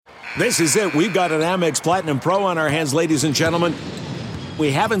This is it. We've got an Amex Platinum Pro on our hands, ladies and gentlemen.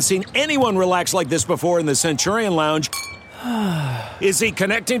 We haven't seen anyone relax like this before in the Centurion Lounge. Is he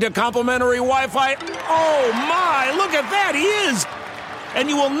connecting to complimentary Wi-Fi? Oh, my. Look at that. He is. And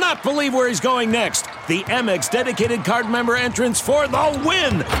you will not believe where he's going next. The Amex dedicated card member entrance for the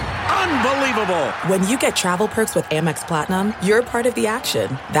win. Unbelievable. When you get travel perks with Amex Platinum, you're part of the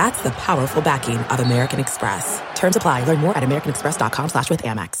action. That's the powerful backing of American Express. Terms apply. Learn more at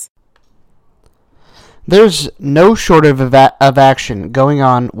americanexpress.com/withAmex. There's no shortage of action going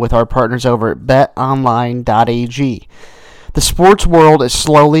on with our partners over at betonline.ag. The sports world is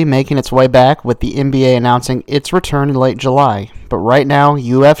slowly making its way back, with the NBA announcing its return in late July. But right now,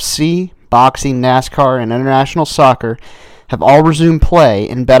 UFC, boxing, NASCAR, and international soccer have all resumed play,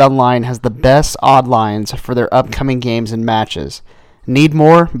 and BetOnline has the best odd lines for their upcoming games and matches. Need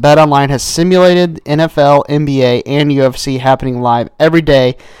more? BetOnline has simulated NFL, NBA, and UFC happening live every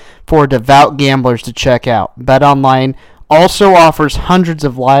day for devout gamblers to check out. BetOnline also offers hundreds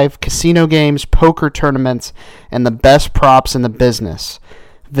of live casino games, poker tournaments, and the best props in the business.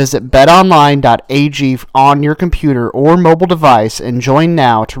 Visit betonline.ag on your computer or mobile device and join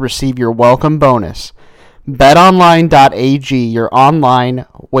now to receive your welcome bonus. betonline.ag, your online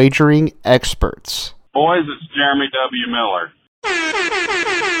wagering experts. Boys, it's Jeremy W. Miller.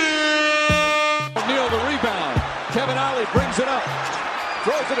 Neal the rebound. Kevin Ollie brings it up.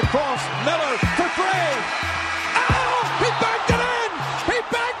 Throws it across. Miller for three. Oh! He backed it in! He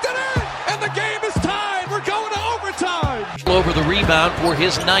backed it in! And the game is tied! We're going to overtime! Over the rebound for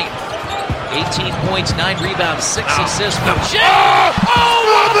his ninth. 18 points, 9 rebounds, 6 assists for Jay. Oh,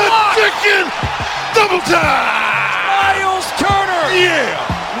 the chicken! Double time! Miles Turner! Yeah!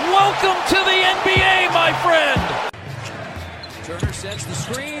 Welcome to the NBA, my friend! Turner sets the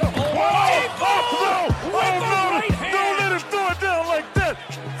screen. Oh, no! Don't let him throw it down like that!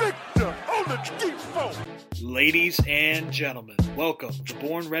 Victor on the deep phone! Ladies and gentlemen, welcome to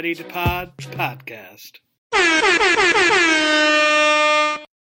Born Ready to Pod podcast.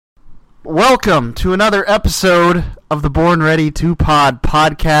 Welcome to another episode of the Born Ready to Pod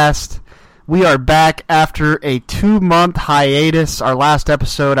podcast. We are back after a 2-month hiatus. Our last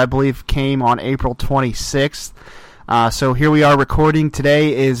episode, I believe, came on April 26th. So here we are recording.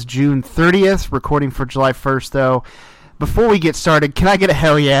 Today is June 30th, recording for July 1st, though. Before we get started, can I get a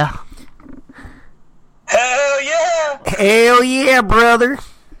hell yeah? Hell yeah! Hell yeah, brother!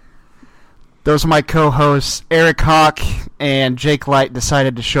 Those are my co-hosts, Eric Hawk and Jake Light,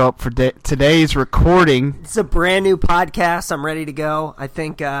 decided to show up for today's recording. It's a brand new podcast. I'm ready to go. I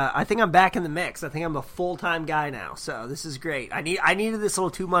think I'm back in the mix. I think I'm a full-time guy now, so this is great. I needed this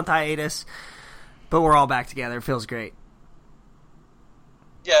little 2-month hiatus, but we're all back together. It feels great.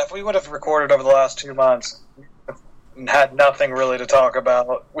 Yeah, if we would have recorded over the last 2 months and had nothing really to talk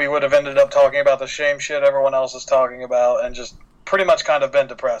about, we would have ended up talking about the same shit everyone else is talking about and just pretty much kind of been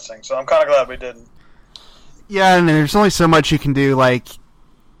depressing. So I'm kind of glad we didn't. Yeah, and there's only so much you can do. Like,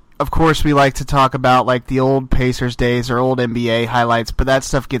 of course, we like to talk about like the old Pacers days or old NBA highlights, but that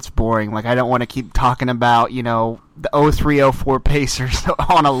stuff gets boring. Like, I don't want to keep talking about, you know, the 03-04 Pacers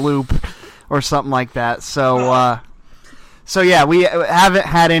on a loop or something like that. So yeah, we haven't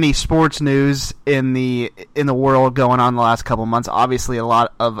had any sports news in the world going on the last couple months. Obviously, a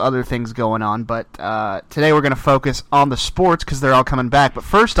lot of other things going on, but today we're going to focus on the sports because they're all coming back. But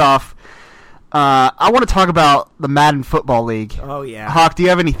first off, I want to talk about the Madden Football League. Oh, yeah. Hawk, do you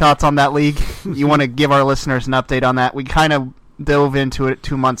have any thoughts on that league? You want to give our listeners an update on that? We kind of dove into it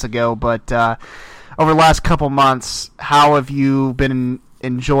 2 months ago, but over the last couple months, how have you been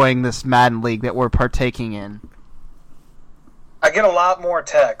enjoying this Madden League that we're partaking in? I get a lot more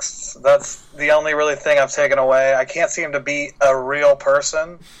texts. That's the only really thing I've taken away. I can't seem to beat a real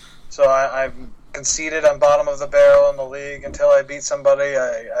person, so I've conceded I'm bottom of the barrel in the league until I beat somebody.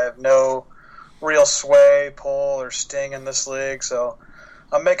 I have no real sway, pull, or sting in this league, so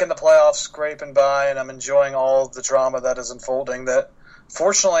I'm making the playoffs, scraping by, and I'm enjoying all the drama that is unfolding. That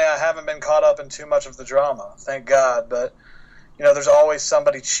fortunately I haven't been caught up in too much of the drama, thank God, but you know, there's always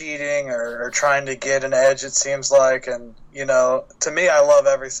somebody cheating or trying to get an edge, it seems like. And, you know, to me, I love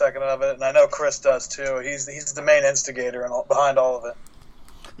every second of it. And I know Chris does, too. He's the main instigator behind all of it.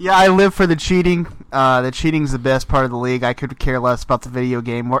 Yeah, I live for the cheating. The cheating's the best part of the league. I could care less about the video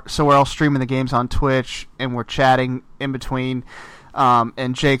game. So we're all streaming the games on Twitch, and we're chatting in between.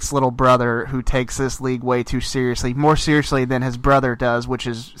 And Jake's little brother, who takes this league way too seriously, more seriously than his brother does, which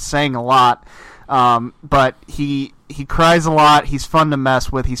is saying a lot. But he cries a lot. He's fun to mess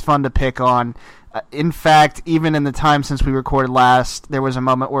with. He's fun to pick on. In fact, even in the time since we recorded last, there was a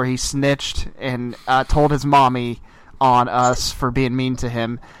moment where he snitched and told his mommy on us for being mean to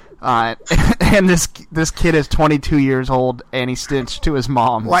him. And this kid is 22 years old, and he stitched to his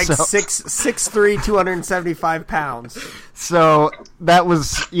mom. Like 6'3", 275 pounds. So that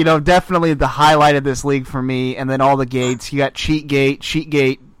was, definitely the highlight of this league for me. And then all the gates. You got Cheatgate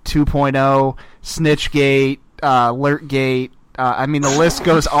 2.0, Snitchgate, Alertgate. The list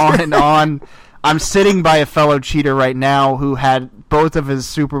goes on and on. I'm sitting by a fellow cheater right now who had both of his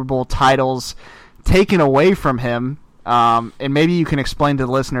Super Bowl titles taken away from him. And maybe you can explain to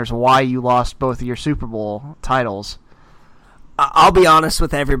the listeners why you lost both of your Super Bowl titles. I'll be honest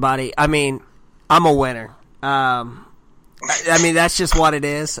with everybody. I'm a winner. That's just what it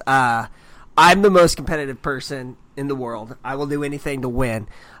is. I'm the most competitive person in the world. I will do anything to win.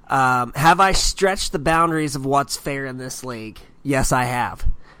 Have I stretched the boundaries of what's fair in this league? Yes, I have.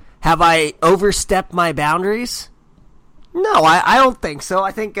 Have I overstepped my boundaries? No, I don't think so.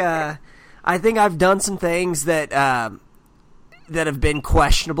 I think I've done some things that have been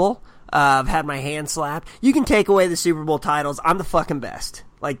questionable. I've had my hand slapped. You can take away the Super Bowl titles. I'm the fucking best.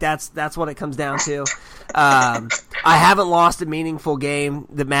 Like that's what it comes down to. I haven't lost a meaningful game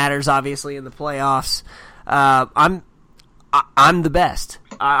that matters, obviously, in the playoffs. I'm the best.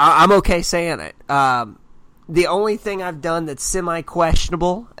 I'm okay saying it. The only thing I've done that's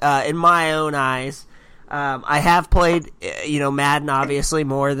semi-questionable in my own eyes. I have played, Madden, obviously,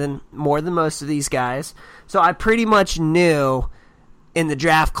 more than most of these guys. So I pretty much knew in the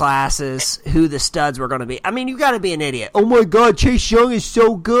draft classes who the studs were going to be. You got to be an idiot. Oh my God, Chase Young is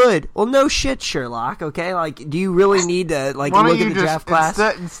so good. Well, no shit, Sherlock. Okay, do you really need to look at the draft class?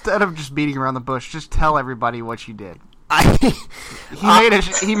 Instead of just beating around the bush, just tell everybody what you did.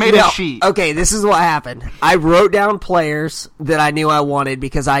 He made a sheet. Okay, this is what happened. I wrote down players that I knew I wanted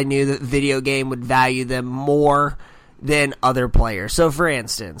because I knew that the video game would value them more than other players. So, for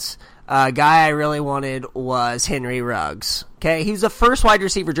instance, a guy I really wanted was Henry Ruggs. Okay, he was the first wide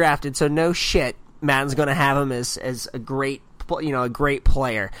receiver drafted, so no shit, Madden's going to have him as a great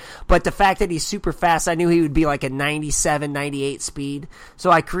player. But the fact that he's super fast, I knew he would be like a 97, 98 speed. So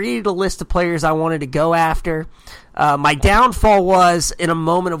I created a list of players I wanted to go after. My downfall was in a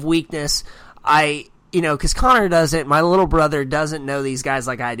moment of weakness. Because Connor my little brother doesn't know these guys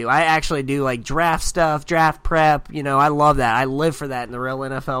like I do. I actually do like draft stuff, draft prep. I love that. I live for that in the real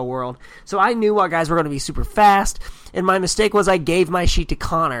NFL world. So I knew what guys were going to be super fast. And my mistake was I gave my sheet to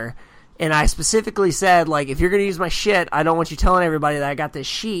Connor. And I specifically said, if you're going to use my shit, I don't want you telling everybody that I got this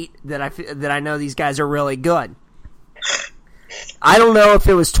sheet that I know these guys are really good. I don't know if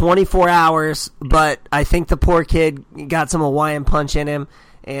it was 24 hours, but I think the poor kid got some Hawaiian punch in him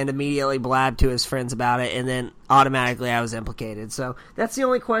and immediately blabbed to his friends about it, and then automatically I was implicated. So that's the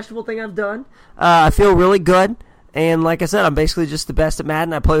only questionable thing I've done. I feel really good. And like I said, I'm basically just the best at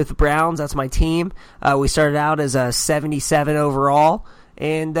Madden. I play with the Browns. That's my team. We started out as a 77 overall.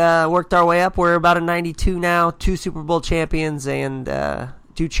 And worked our way up. We're about a 92 now, 2 Super Bowl champions and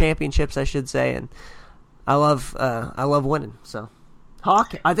 2 championships, I should say. And I love winning. So,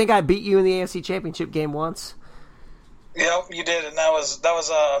 Hawk, I think I beat you in the AFC Championship game once. Yep, you did, and that was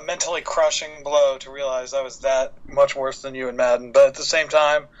a mentally crushing blow to realize I was that much worse than you in Madden. But at the same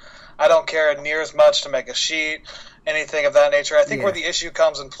time, I don't care near as much to make a sheet, anything of that nature. I think where the issue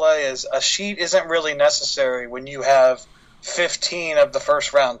comes in play is a sheet isn't really necessary when you have 15 of the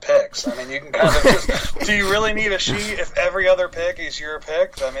first round picks. You can kind of just, do you really need a sheet if every other pick is your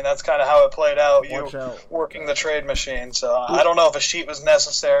pick? That's kind of how it played out, working the trade machine. So I don't know if a sheet was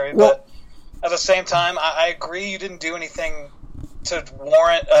necessary, but at the same time, I agree you didn't do anything to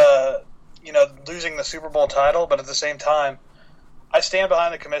warrant, losing the Super Bowl title, but at the same time, I stand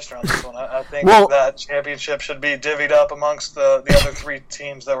behind the commissioner on this one. I think that championship should be divvied up amongst the other 3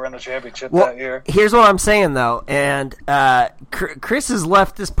 teams that were in the championship that year. Here's what I'm saying, though, and Chris has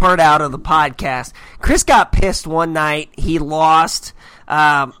left this part out of the podcast. Chris got pissed one night. He lost.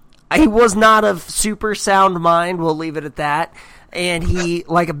 He was not of super sound mind. We'll leave it at that. And he,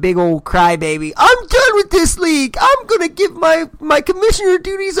 like a big old crybaby, I'm done with this league. I'm going to give my commissioner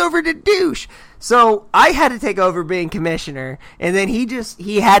duties over to Douche. So I had to take over being commissioner, and then he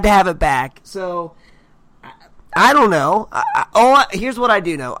had to have it back. So I don't know. Here's what I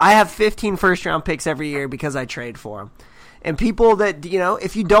do know. I have 15 first-round picks every year because I trade for them. And people that,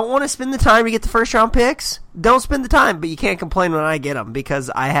 if you don't want to spend the time to get the first-round picks, don't spend the time. But you can't complain when I get them because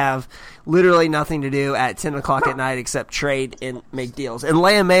I have literally nothing to do at 10 o'clock at night except trade and make deals. And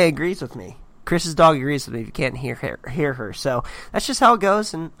Leia May agrees with me. Chris's dog agrees with me if you can't hear her. So that's just how it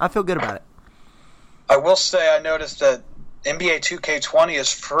goes, and I feel good about it. I will say I noticed that NBA 2K20 is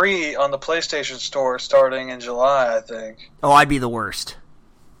free on the PlayStation Store starting in July, I think. Oh, I'd be the worst.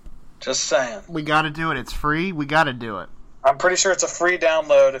 Just saying. We got to do it. It's free. We got to do it. I'm pretty sure it's a free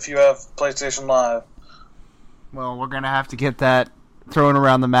download if you have PlayStation Live. Well, we're going to have to get that thrown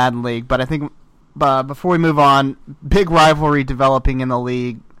around the Madden League. But I think before we move on, big rivalry developing in the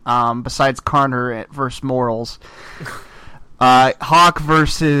league besides Carter versus Morals. Hawk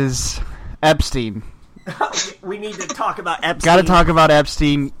versus Epstein. We need to talk about Epstein. Got to talk about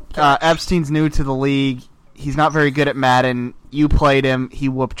Epstein. Epstein's new to the league. He's not very good at Madden. You played him. He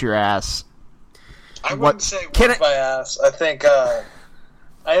whooped your ass. I wouldn't say whooped my ass. I think I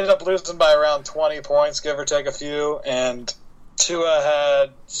ended up losing by around 20 points, give or take a few, and Tua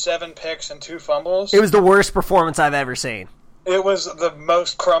had 7 picks and 2 fumbles. It was the worst performance I've ever seen. It was the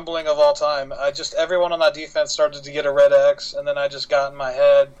most crumbling of all time. Everyone on that defense started to get a red X, and then I just got in my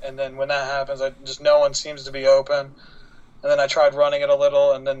head, and then when that happens, no one seems to be open. And then I tried running it a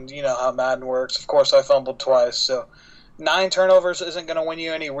little, and then you know how Madden works. Of course, I fumbled twice. So 9 turnovers isn't going to win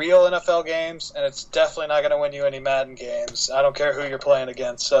you any real NFL games, and it's definitely not going to win you any Madden games. I don't care who you're playing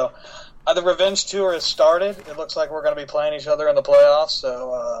against. So the revenge tour has started. It looks like we're going to be playing each other in the playoffs.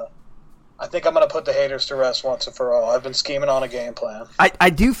 So I think I'm going to put the haters to rest once and for all. I've been scheming on a game plan. I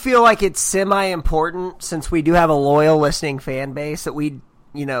do feel like it's semi-important, since we do have a loyal listening fan base, that we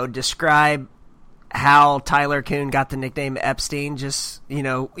describe how Tyler Kuhn got the nickname Epstein. Just,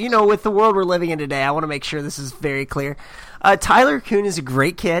 with the world we're living in today, I want to make sure this is very clear. Tyler Kuhn is a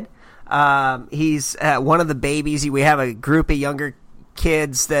great kid. He's one of the babies. We have a group of younger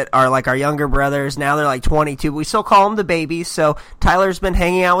kids that are like our younger brothers. Now they're like 22. We still call them the babies. So Tyler's been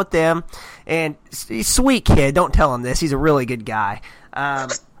hanging out with them. And he's a sweet kid. Don't tell him this. He's a really good guy.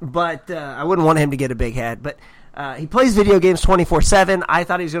 But I wouldn't want him to get a big head. But he plays video games 24/7. I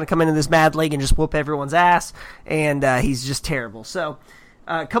thought he was going to come into this Mad League and just whoop everyone's ass, and he's just terrible. So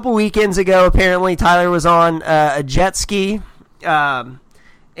a couple weekends ago, apparently, Tyler was on a jet ski,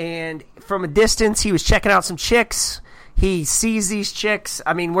 and from a distance, he was checking out some chicks. He sees these chicks.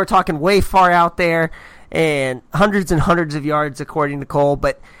 I mean, we're talking way far out there, and hundreds of yards, according to Cole,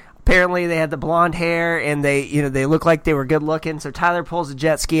 but apparently they had the blonde hair, and they looked like they were good looking. So Tyler pulls a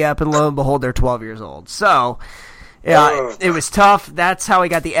jet ski up, and lo and behold, they're 12 years old. So it was tough. That's how he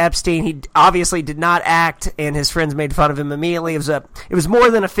got the Epstein. He obviously did not act, and his friends made fun of him immediately. It was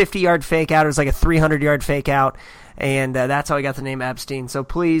more than a 50-yard fake out. It was like a 300-yard fake out, and that's how he got the name Epstein. So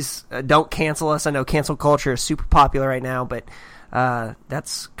please don't cancel us. I know cancel culture is super popular right now, but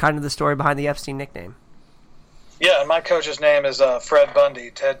that's kind of the story behind the Epstein nickname. Yeah, and my coach's name is Fred Bundy.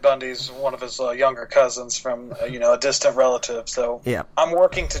 Ted Bundy's one of his younger cousins from a distant relative. So yeah. I'm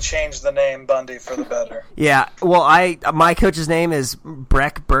working to change the name Bundy for the better. Yeah, well, my coach's name is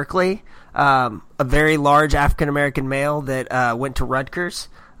Breck Berkeley, a very large African American male that went to Rutgers.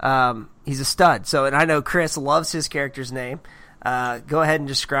 He's a stud. So, and I know Chris loves his character's name. Go ahead and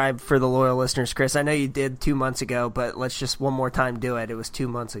describe for the loyal listeners, Chris. I know you did 2 months ago, but let's just one more time do it. It was 2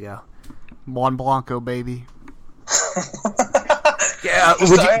 months ago. Juan Blanco, baby. Yeah,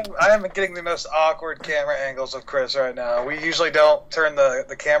 I am getting the most awkward camera angles of Chris right now. We usually don't turn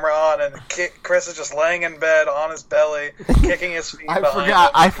the camera on, and Chris is just laying in bed on his belly, kicking his feet.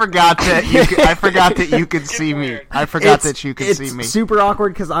 I forgot that you could see me. I forgot that you could see me. It's super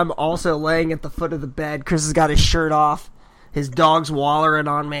awkward because I'm also laying at the foot of the bed. Chris has got his shirt off. His dog's wallering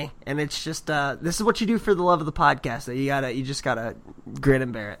on me, and it's just this is what you do for the love of the podcast. That you just gotta grin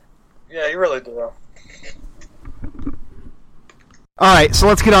and bear it. Yeah, you really do. All right, so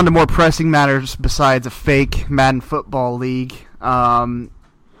let's get on to more pressing matters besides a fake Madden Football League.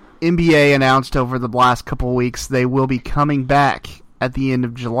 NBA announced over the last couple of weeks they will be coming back at the end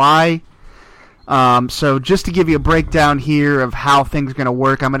of July. So just to give you a breakdown here of how things are going to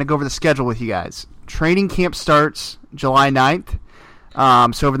work, I'm going to go over the schedule with you guys. Training camp starts July 9th.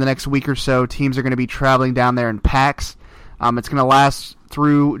 So over the next week or so, teams are going to be traveling down there in packs. It's going to last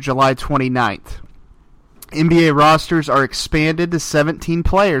through July 29th. NBA rosters are expanded to 17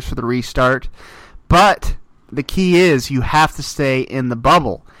 players for the restart, but the key is you have to stay in the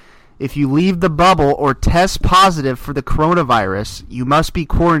bubble. If you leave the bubble or test positive for the coronavirus, you must be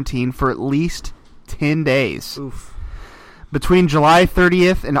quarantined for at least 10 days. Oof. Between July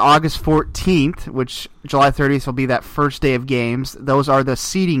 30th and August 14th, which July 30th will be that first day of games, those are the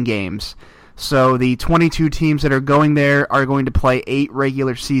seeding games. So the 22 teams that are going there are going to play 8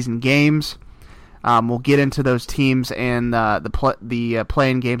 regular season games. We'll get into those teams and the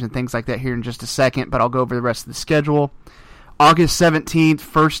play-in games and things like that here in just a second, but I'll go over the rest of the schedule. August 17th,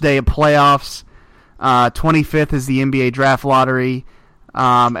 first day of playoffs. 25th is the NBA draft lottery.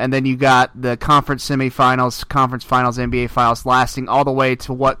 And then you got the conference semifinals, conference finals, NBA finals lasting all the way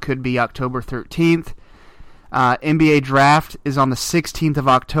to what could be October 13th. NBA draft is on the 16th of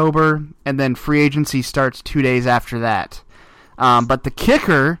October, and then free agency starts 2 days after that. But the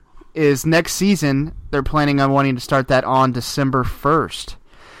kicker is next season, they're planning on wanting to start that on December 1st.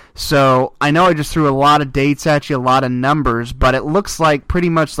 So I know I just threw a lot of dates at you, a lot of numbers, but it looks like pretty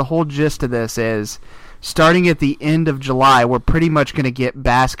much the whole gist of this is starting at the end of July, we're pretty much going to get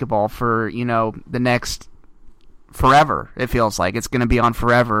basketball for, the next forever. It feels like it's going to be on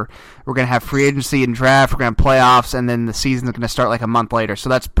forever. We're going to have free agency and draft, we're going to have playoffs, and then the season's going to start like a month later. So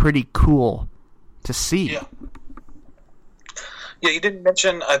that's pretty cool to see. Yeah, you didn't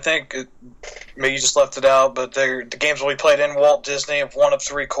mention, I think, maybe you just left it out, but the games will be played in Walt Disney of one of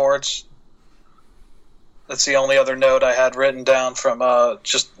 3 courts. That's the only other note I had written down from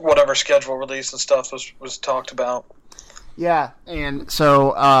just whatever schedule release and stuff was talked about. Yeah, and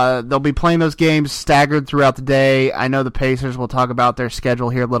so they'll be playing those games staggered throughout the day. I know the Pacers will talk about their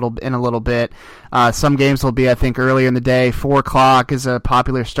schedule here in a little bit. Some games will be, I think, earlier in the day. 4 o'clock is a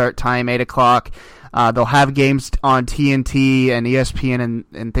popular start time, 8 o'clock. They'll have games on TNT and ESPN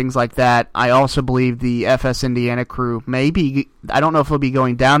and things like that. I also believe the FS Indiana crew I don't know if they'll be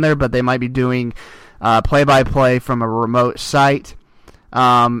going down there, but they might be doing play-by-play from a remote site.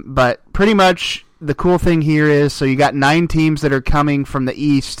 But pretty much the cool thing here is, so you got 9 teams that are coming from the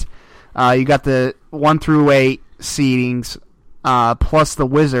East. You got the 1 through 8 seedings, plus the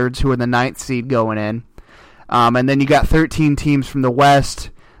Wizards, who are the 9th seed going in. And then you got 13 teams from the West,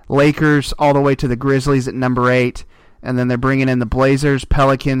 Lakers all the way to the Grizzlies at number 8, and then they're bringing in the Blazers,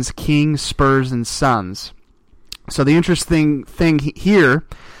 Pelicans, Kings, Spurs, and Suns. So the interesting thing here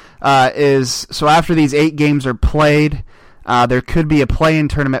is, so after these 8 games are played, there could be a play-in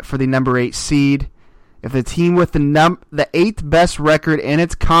tournament for the number 8 seed. If the team with the 8th best record in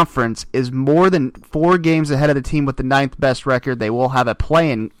its conference is more than 4 games ahead of the team with the 9th best record, they will have a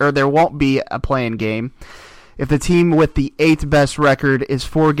play-in, or there won't be a play-in game. If the team with the 8th best record is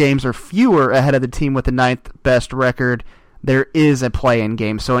 4 games or fewer ahead of the team with the 9th best record, there is a play-in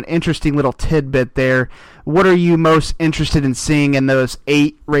game. So an interesting little tidbit there. What are you most interested in seeing in those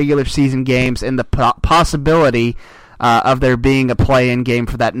 8 regular season games and the possibility of there being a play-in game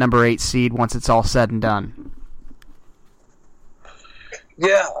for that number 8 seed once it's all said and done?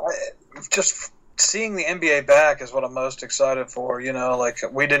 Yeah, just seeing the NBA back is what I'm most excited for.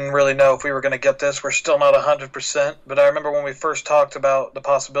 We didn't really know if we were going to get this. We're still not 100%, but I remember when we first talked about the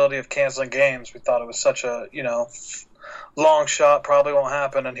possibility of canceling games, we thought it was such a, long shot, probably won't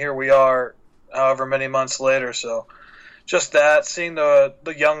happen, and here we are however many months later. So just that, seeing the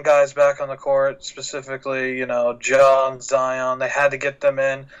young guys back on the court, specifically, John, Zion, they had to get them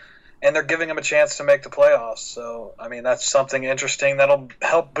in, and they're giving them a chance to make the playoffs. So, that's something interesting that'll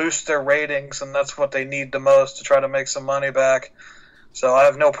help boost their ratings, and that's what they need the most to try to make some money back. So I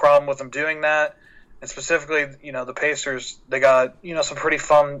have no problem with them doing that. And specifically, the Pacers, they got, some pretty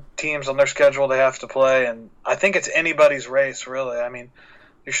fun teams on their schedule they have to play, and I think it's anybody's race, really.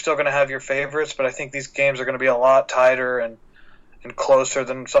 You're still going to have your favorites, but I think these games are going to be a lot tighter and closer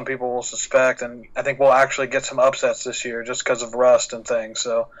than some people will suspect, and I think we'll actually get some upsets this year just because of rust and things.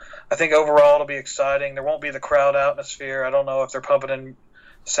 So I think overall it'll be exciting. There won't be the crowd atmosphere. I don't know if they're pumping in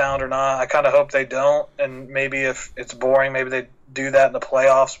sound or not. I kind of hope they don't, and maybe if it's boring, maybe they do that in the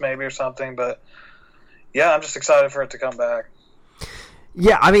playoffs maybe or something. But, yeah, I'm just excited for it to come back.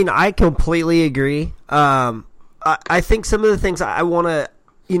 Yeah, I completely agree. I think some of the things I want to –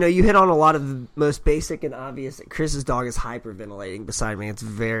 you hit on a lot of the most basic and obvious. Chris's dog is hyperventilating beside me.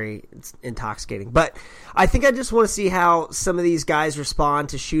 It's intoxicating. But I think I just want to see how some of these guys respond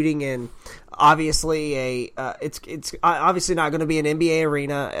to shooting in obviously it's obviously not going to be an NBA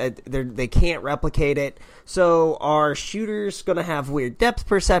arena. They can't replicate it. So are shooters going to have weird depth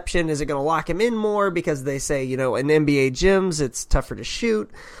perception? Is it going to lock him in more because they say, in NBA gyms it's tougher to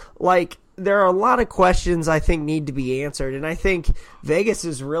shoot? There are a lot of questions I think need to be answered, and I think Vegas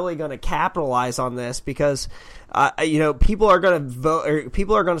is really going to capitalize on this because, people are going to vote, or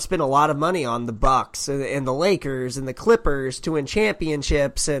people are going to spend a lot of money on the Bucks and the Lakers and the Clippers to win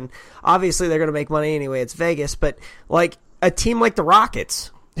championships, and obviously they're going to make money anyway. It's Vegas, but a team like the Rockets,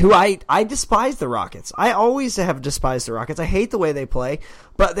 who I despise the Rockets. I always have despised the Rockets. I hate the way they play,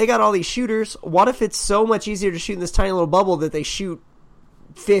 but they got all these shooters. What if it's so much easier to shoot in this tiny little bubble that they shoot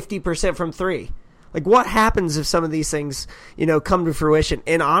 50% from 3? What happens if some of these things, come to fruition?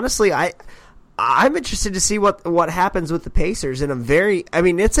 And honestly, I'm interested to see what happens with the Pacers in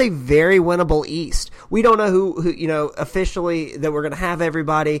it's a very winnable East. We don't know who officially that we're going to have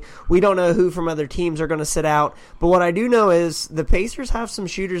everybody. We don't know who from other teams are going to sit out. But what I do know is the Pacers have some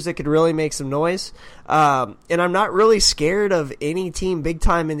shooters that could really make some noise. And I'm not really scared of any team big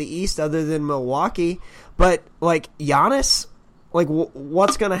time in the East other than Milwaukee. But like Giannis, like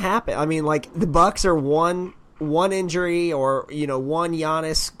what's going to happen? I mean, like the Bucks are one injury or one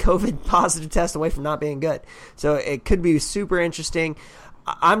Giannis COVID positive test away from not being good, so it could be super interesting.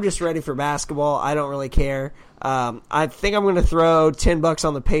 I'm just ready for basketball. I don't really care. I think I'm going to throw $10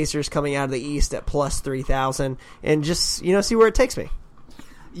 on the Pacers coming out of the East at plus 3,000, and just see where it takes me.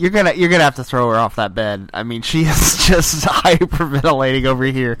 You're gonna have to throw her off that bed. I mean, she is just hyperventilating over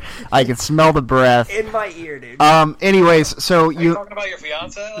here. I can smell the breath in my ear, dude. Anyways, so Are you talking about your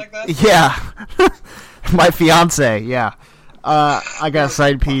fiance like that? Yeah, my fiance. Yeah. I got a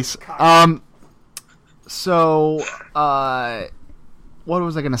side piece. So, what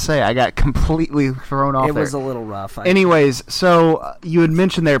was I gonna say? I got completely thrown off. It was a little rough. Anyways, so you had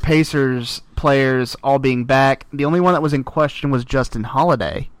mentioned their Pacers players all being back. The only one that was in question was Justin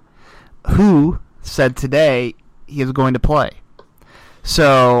Holiday, who said today he is going to play.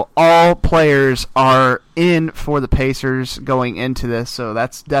 So all players are in for the Pacers going into this, so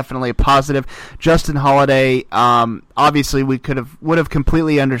that's definitely a positive. Justin Holiday, obviously would have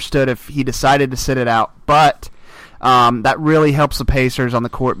completely understood if he decided to sit it out, but that really helps the Pacers on the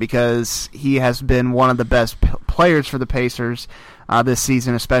court because he has been one of the best players for the Pacers this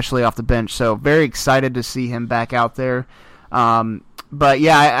season, especially off the bench. So very excited to see him back out there. But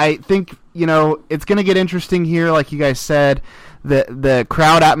yeah, I think it's going to get interesting here, like you guys said. The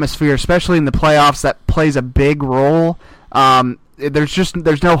crowd atmosphere, especially in the playoffs, that plays a big role.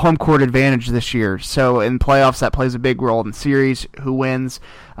 There's no home court advantage this year, so in playoffs that plays a big role. In series, who wins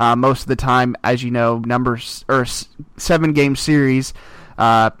most of the time, as you know, 7-game series.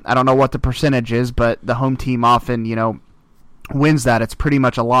 I don't know what the percentage is, but the home team often wins that. It's pretty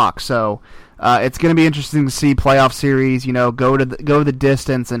much a lock. So it's going to be interesting to see playoff series. Go to the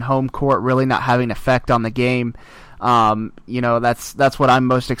distance and home court really not having an effect on the game. That's what I'm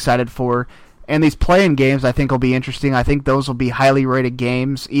most excited for. And these play-in games I think will be interesting. I think those will be highly rated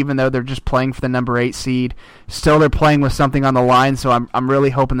games, even though they're just playing for the number 8 seed. Still, they're playing with something on the line, so I'm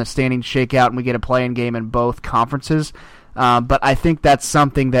really hoping the standings shake out and we get a play-in game in both conferences. But I think that's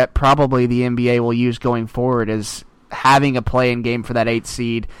something that probably the NBA will use going forward, is having a play-in game for that 8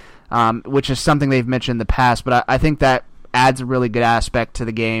 seed, which is something they've mentioned in the past. But I think that adds a really good aspect to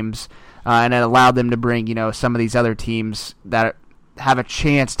the games, and it allowed them to bring some of these other teams that have a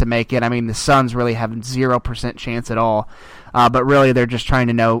chance to make it. I mean, the Suns really have 0% chance at all, but really they're just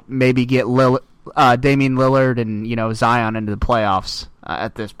trying to maybe get Damian Lillard and Zion into the playoffs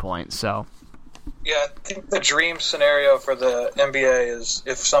at this point. So yeah, I think the dream scenario for the NBA is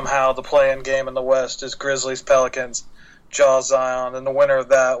if somehow the play-in game in the West is Grizzlies, Pelicans, Zion, and the winner of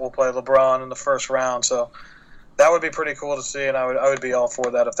that will play LeBron in the first round. So that would be pretty cool to see, and I would be all for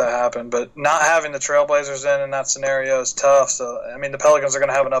that if that happened. But not having the Trailblazers in that scenario is tough. So, I mean, the Pelicans are going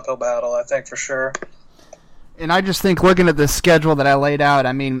to have an uphill battle, I think, for sure. And I just think, looking at the schedule that I laid out,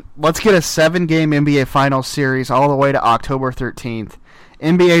 I mean, let's get a 7-game NBA Finals series all the way to October 13th.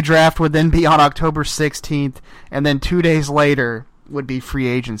 NBA draft would then be on October 16th, and then 2 days later would be free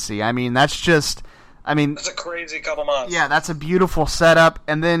agency. I mean, that's a crazy couple months. Yeah, that's a beautiful setup.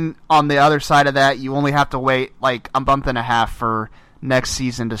 And then on the other side of that, you only have to wait like a month and a half for next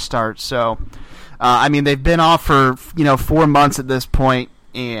season to start. So, I mean, they've been off for 4 months at this point,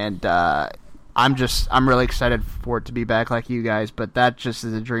 and I'm really excited for it to be back, like you guys. But that just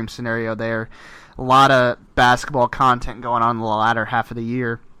is a dream scenario there. A lot of basketball content going on in the latter half of the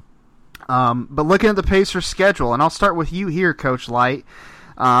year. But looking at the Pacers' schedule, and I'll start with you here, Coach Light.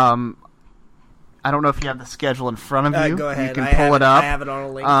 I don't know if you have the schedule in front of you. Go ahead. You can pull it up. I have it on a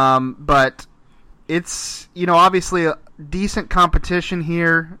link. But it's, obviously a decent competition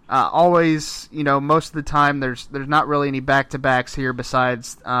here. Always, most of the time there's not really any back-to-backs here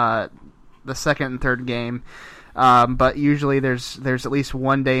besides the second and third game. But usually there's at least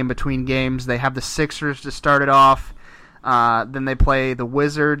one day in between games. They have the Sixers to start it off. Then they play the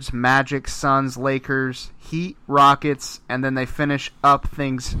Wizards, Magic, Suns, Lakers, Heat, Rockets, and then they finish up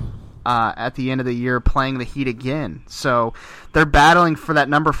things at the end of the year playing the Heat again. So they're battling for that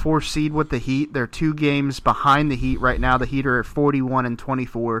number 4 seed with the Heat. They're 2 games behind the Heat right now. The Heat are at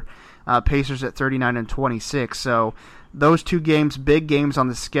 41-24, Pacers at 39-26. So those 2 games, big games on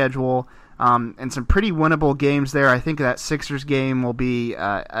the schedule, and some pretty winnable games there. I think that Sixers game will be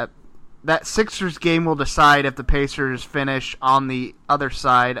that Sixers game will decide if the Pacers finish on the other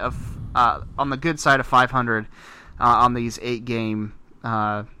side of on the good side of 500 on these 8-game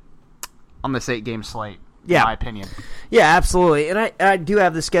on this 8-game slate. Yeah. In my opinion. Yeah, absolutely. And I do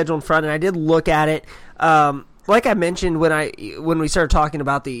have the schedule in front, and I did look at it. Like I mentioned when we started talking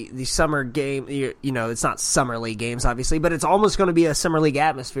about the summer game, it's not summer league games, obviously, but it's almost going to be a summer league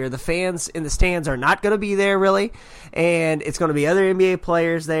atmosphere. The fans in the stands are not going to be there, really, and it's going to be other NBA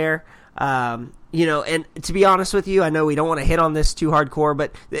players there. And to be honest with you, I know we don't want to hit on this too hardcore,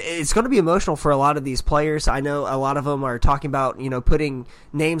 but it's going to be emotional for a lot of these players. I know a lot of them are talking about, putting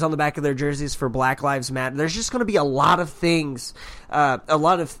names on the back of their jerseys for Black Lives Matter. There's just going to be a lot of things, a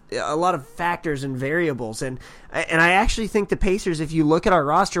lot of factors and variables. And I actually think the Pacers, if you look at our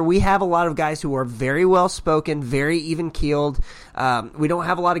roster, we have a lot of guys who are very well spoken, very even keeled. We don't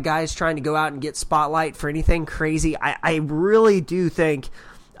have a lot of guys trying to go out and get spotlight for anything crazy. I really do think.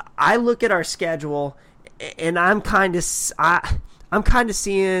 I look at our schedule, and I'm kind of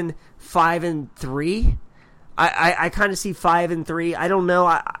seeing 5-3. I kind of see 5-3. I don't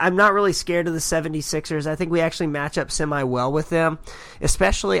know. I'm not really scared of the 76ers. I think we actually match up semi-well with them.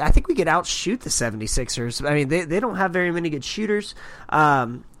 Especially, I think we could outshoot the 76ers. I mean, they don't have very many good shooters.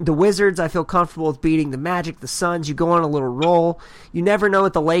 The Wizards, I feel comfortable with beating. The Magic, the Suns, you go on a little roll. You never know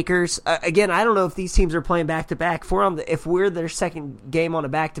with the Lakers. Again, I don't know if these teams are playing back-to-back. If we're their second game on a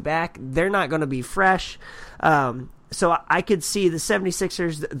back-to-back, they're not going to be fresh. So I could see the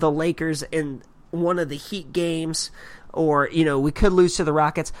 76ers, the Lakers, and one of the Heat games, or we could lose to the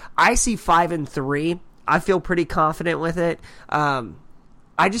Rockets. I see 5-3. I feel pretty confident with it.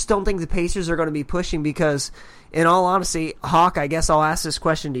 I just don't think the Pacers are going to be pushing because, in all honesty, Hawk, I guess I'll ask this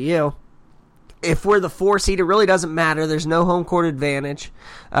question to you. If we're the 4 seed, it really doesn't matter. There's no home court advantage.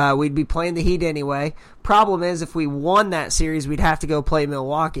 We'd be playing the Heat anyway. Problem is, if we won that series, we'd have to go play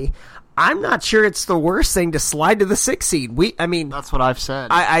Milwaukee. I'm not sure it's the worst thing to slide to the 6 seed. That's what I've said.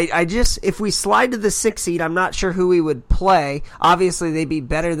 I just, if we slide to the 6 seed, I'm not sure who we would play. Obviously, they'd be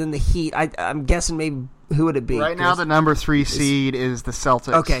better than the Heat. I'm guessing maybe who would it be? Right now, the number 3 seed is the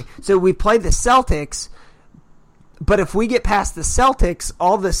Celtics. Okay, so we play the Celtics, but if we get past the Celtics,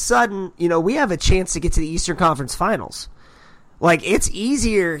 all of a sudden, we have a chance to get to the Eastern Conference Finals. Like, it's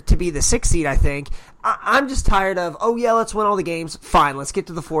easier to be the 6 seed, I think. I'm just tired of, let's win all the games. Fine, let's get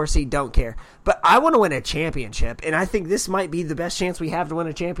to the 4 seed. Don't care. But I want to win a championship, and I think this might be the best chance we have to win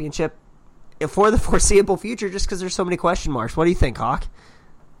a championship for the foreseeable future just because there's so many question marks. What do you think, Hawk?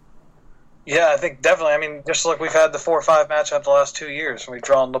 Yeah, I think definitely. I mean, just like we've had the 4-5 matchup the last 2 years. We've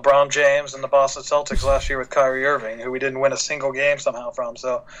drawn LeBron James and the Boston Celtics last year with Kyrie Irving, who we didn't win a single game somehow from.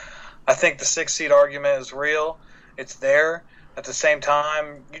 So I think the 6 seed argument is real. It's there. At the same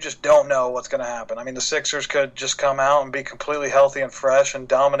time, you just don't know what's going to happen. I mean, the Sixers could just come out and be completely healthy and fresh and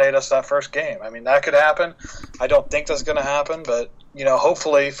dominate us that first game. I mean, that could happen. I don't think that's going to happen, but,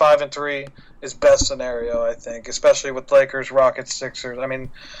 hopefully 5-3 is best scenario, I think, especially with Lakers, Rockets, Sixers,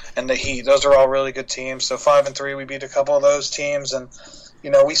 and the Heat. Those are all really good teams. So 5-3, we beat a couple of those teams, and,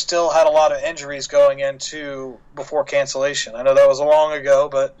 we still had a lot of injuries going into before cancellation. I know that was long ago,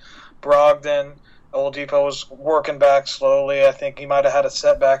 but Brogdon, Oladipo was working back slowly. I think he might have had a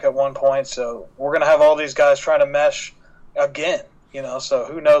setback at one point. So we're going to have all these guys trying to mesh again, so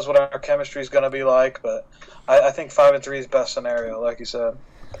who knows what our chemistry is going to be like. But I think 5-3 is best scenario, like you said.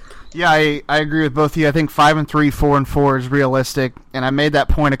 Yeah, I agree with both of you. I think 5-3, 4-4 is realistic. And I made that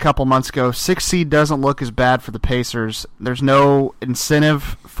point a couple months ago. 6 seed doesn't look as bad for the Pacers. There's no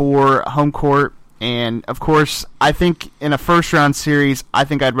incentive for home court. And, of course, I think in a first-round series, I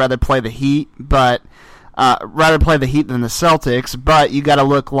think I'd rather play the Heat, but rather play the Heat than the Celtics. But you got to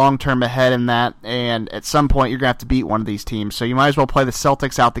look long-term ahead in that, and at some point you're going to have to beat one of these teams. So you might as well play the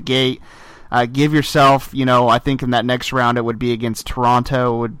Celtics out the gate. Give yourself, I think in that next round it would be against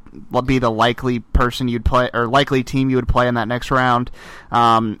Toronto. It would be the likely person you'd play, or likely team you would play in that next round.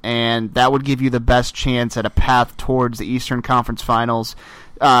 And that would give you the best chance at a path towards the Eastern Conference Finals.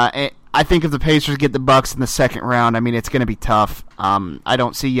 I think if the Pacers get the Bucks in the second round, it's going to be tough. I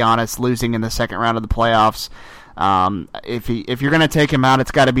don't see Giannis losing in the second round of the playoffs. If you're going to take him out,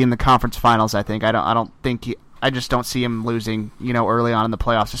 it's got to be in the conference finals. I think. I just don't see him losing. Early on in the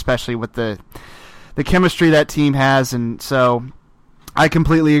playoffs, especially with the chemistry that team has. And so, I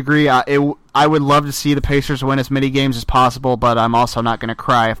completely agree. I would love to see the Pacers win as many games as possible, but I'm also not going to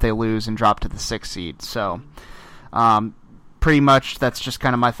cry if they lose and drop to the 6th seed. So. Pretty much that's just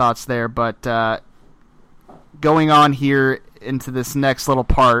kind of my thoughts there. But going on here into this next little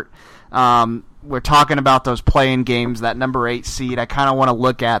part, we're talking about those play-in games, that number 8 seed. I kind of want to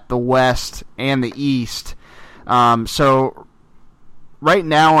look at the West and the East. So right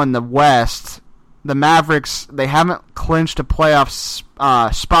now in the West, the Mavericks, they haven't clinched a playoff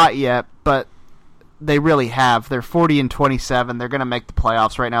spot yet, but they really have. They're 40-27. They're going to make the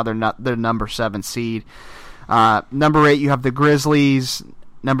playoffs right now. They're number 7 seed. Number 8, you have the Grizzlies.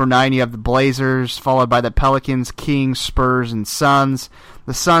 Number 9, you have the Blazers, followed by the Pelicans, Kings, Spurs, and Suns.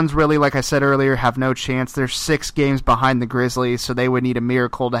 The Suns really, like I said earlier, have no chance. They're 6 games behind the Grizzlies, so they would need a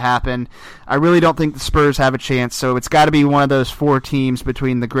miracle to happen. I really don't think the Spurs have a chance, so it's got to be one of those 4 teams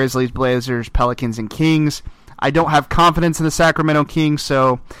between the Grizzlies, Blazers, Pelicans, and Kings. I don't have confidence in the Sacramento Kings,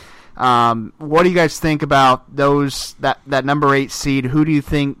 so what do you guys think about that number 8 seed? Who do you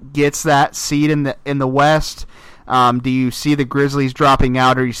think gets that seed in the West? Do you see the Grizzlies dropping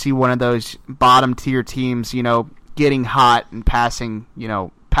out, or you see one of those bottom tier teams, getting hot and passing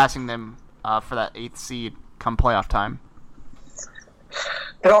them for that 8th seed come playoff time?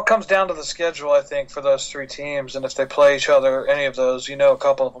 It all comes down to the schedule, I think, for those 3 teams, and if they play each other, any of those, a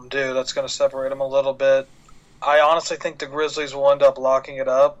couple of them do, that's going to separate them a little bit. I honestly think the Grizzlies will end up locking it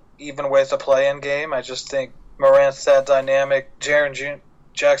up, even with a play-in game. I just think Morant's that dynamic, Jaren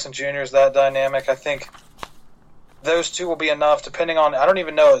Jackson Jr. is that dynamic. I think those 2 will be enough, depending on, I don't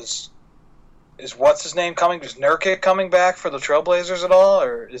even know, is what's his name coming? Is Nurkic coming back for the Trailblazers at all,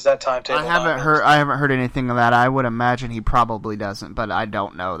 or is that timetable? I haven't heard anything of that. I would imagine he probably doesn't, but I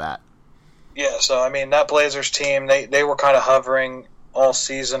don't know that. Yeah, so that Blazers team, they were kind of hovering all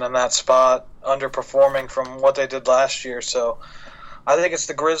season in that spot, underperforming from what they did last year. So I think it's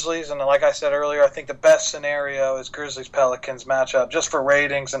the Grizzlies, and like I said earlier, I think the best scenario is Grizzlies-Pelicans matchup, just for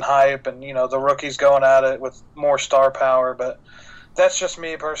ratings and hype, and the rookies going at it with more star power. But that's just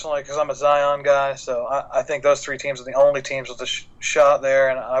me personally, because I'm a Zion guy. So I think those 3 teams are the only teams with a shot there,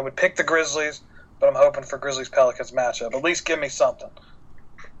 and I would pick the Grizzlies, but I'm hoping for Grizzlies-Pelicans matchup. At least give me something.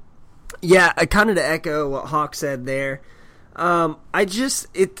 Yeah, kind of to echo what Hawk said there. The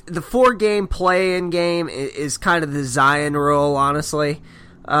 4-game play-in game is kind of the Zion rule, honestly.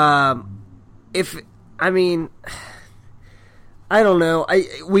 I don't know.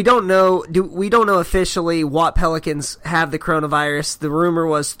 We don't know officially what Pelicans have the coronavirus. The rumor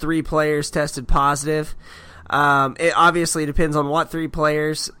was 3 players tested positive. It obviously depends on what 3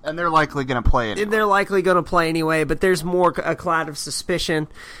 players, and they're likely going to play anyway. They're likely going to play anyway, but there's a cloud of suspicion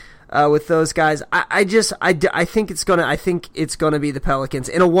with those guys. I think it's gonna be the Pelicans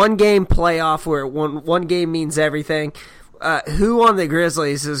in a 1-game playoff where one game means everything. Who on the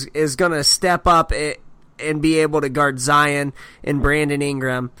Grizzlies is gonna step up and be able to guard Zion and Brandon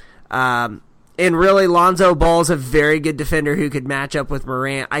Ingram? And really, Lonzo Ball's a very good defender who could match up with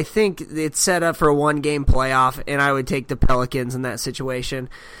Morant. I think it's set up for a 1-game playoff, and I would take the Pelicans in that situation.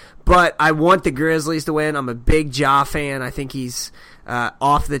 But I want the Grizzlies to win. I'm a big Ja fan. I think he's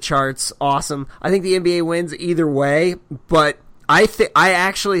off the charts awesome. I think the NBA wins either way, but I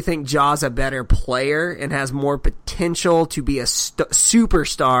actually think Ja's a better player and has more potential to be a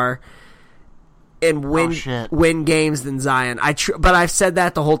superstar and win games than Zion. But I've said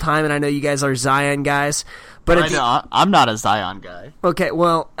that the whole time, and I know you guys are Zion guys. But I'm not a Zion guy. Okay,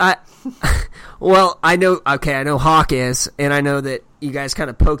 well, I know. Okay, I know Hawk is, and I know that you guys kind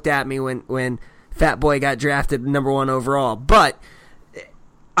of poked at me when Fat Boy got drafted number 1 overall. But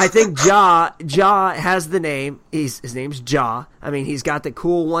I think Ja has the name. His name's Ja. He's got the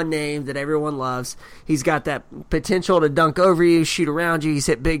cool one name that everyone loves. He's got that potential to dunk over you, shoot around you. He's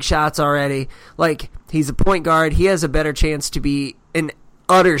hit big shots already. He's a point guard. He has a better chance to be an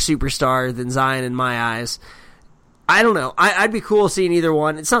utter superstar than Zion in my eyes. I don't know. I'd be cool seeing either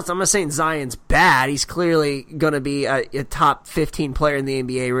one. I'm not saying Zion's bad. He's clearly going to be a top 15 player in the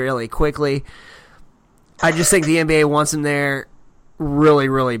NBA really quickly. I just think the NBA wants him there really,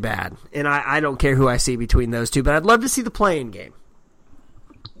 really bad. And I don't care who I see between those 2, but I'd love to see the play-in game.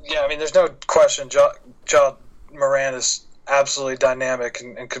 Yeah, there's no question Ja Morant is absolutely dynamic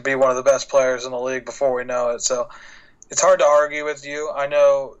and could be one of the best players in the league before we know it. So it's hard to argue with you. I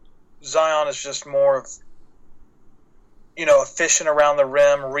know Zion is just more of, efficient around the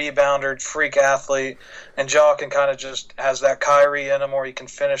rim, rebounder, freak athlete, and Ja can kind of just has that Kyrie in him where he can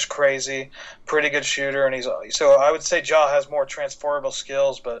finish crazy, pretty good shooter, and so I would say Ja has more transferable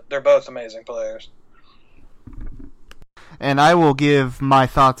skills, but they're both amazing players. And I will give my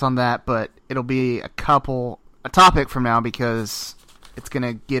thoughts on that, but it'll be a topic from now because it's going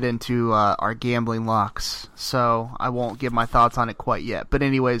to get into our gambling locks, so I won't give my thoughts on it quite yet. But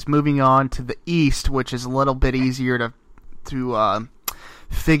anyways, moving on to the East, which is a little bit easier to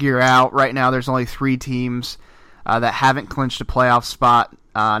figure out. Right now there's only 3 teams that haven't clinched a playoff spot.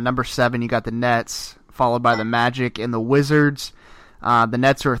 Number 7, you got the Nets, followed by the Magic and the Wizards. The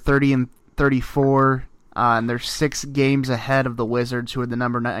Nets are 30-34, and they're 6 games ahead of the Wizards, who are the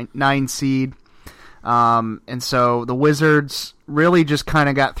number 9 seed. And so the Wizards really just kind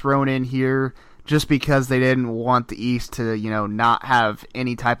of got thrown in here just because they didn't want the East to, not have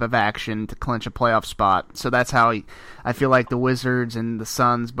any type of action to clinch a playoff spot. So that's how I feel like the Wizards and the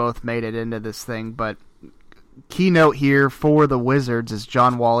Suns both made it into this thing. But keynote here for the Wizards is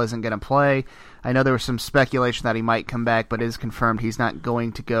John Wall isn't going to play. I know there was some speculation that he might come back, but it is confirmed he's not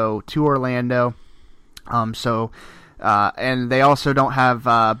going to go to Orlando. And they also don't have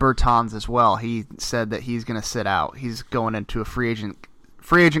Bertans as well. He said that he's going to sit out. He's going into a free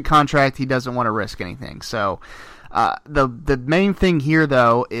agent contract. He doesn't want to risk anything. So the main thing here,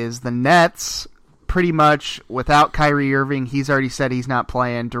 though, is the Nets pretty much without Kyrie Irving. He's already said he's not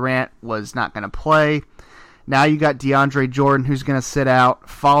playing. Durant was not going to play. Now you got DeAndre Jordan who's going to sit out,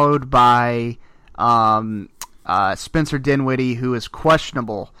 followed by Spencer Dinwiddie, who is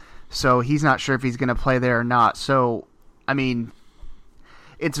questionable. So he's not sure if he's going to play there or not. So, I mean,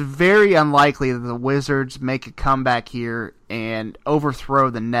 it's very unlikely that the Wizards make a comeback here and overthrow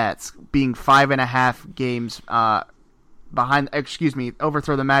the Nets, being 5.5 games behind.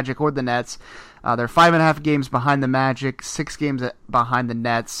 Overthrow the Magic or the Nets. They're 5.5 games behind the Magic, 6 games behind the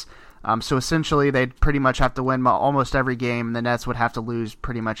Nets. So essentially, they'd pretty much have to win almost every game, and the Nets would have to lose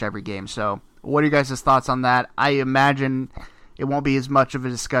pretty much every game. So, what are you guys' thoughts on that? I imagine it won't be as much of a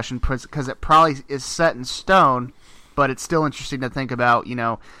discussion because it probably is set in stone. But it's still interesting to think about,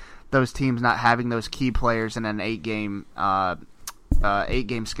 those teams not having those key players in an 8-game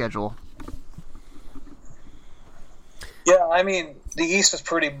schedule. Yeah, I mean, the East was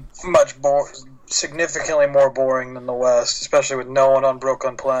pretty much significantly more boring than the West, especially with no one on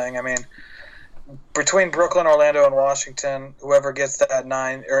Brooklyn playing. I mean, between Brooklyn, Orlando, and Washington, whoever gets that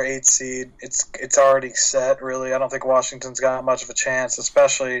 9 or 8 seed, it's already set, really. I don't think Washington's got much of a chance,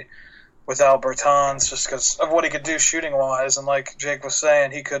 especially without Bertans, just because of what he could do shooting-wise. And like Jake was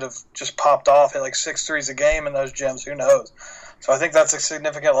saying, he could have just popped off, hit like 6 threes a game in those gyms. Who knows? So I think that's a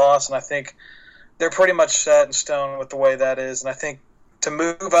significant loss, and I think they're pretty much set in stone with the way that is. And I think to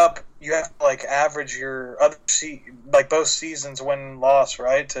move up, you have to average your other both seasons win-loss,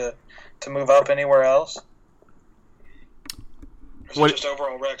 right, to move up anywhere else. Or is it just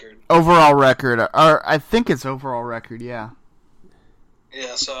overall record? Overall record. I think it's overall record, yeah.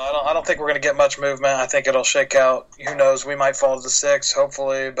 Yeah, so I don't think we're going to get much movement. I think it'll shake out. Who knows? We might fall to 6,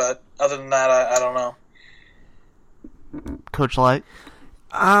 hopefully, but other than that, I don't know. Coach Light?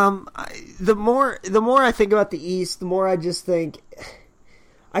 The more I think about the East, the more I just think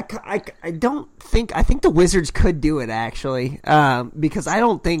I think the Wizards could do it, actually, because I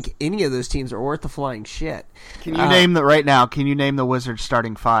don't think any of those teams are worth the flying shit. Can you name the Wizards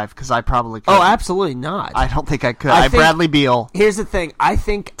starting 5? Because I probably could. Oh, absolutely not. I don't think I could. Bradley Beal. Here's the thing. I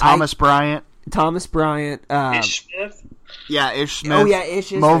think Thomas Bryant. Ish Smith. Yeah, Ish Smith. Oh, yeah,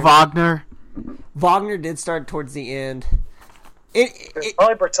 Ish. Mo Wagner. Wagner did start towards the end.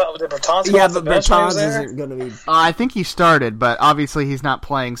 Probably Bertans. Yeah, but Bertans isn't going to be. I think he started, but obviously he's not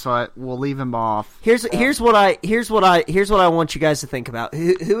playing, so we'll leave him off. Here's what I want you guys to think about.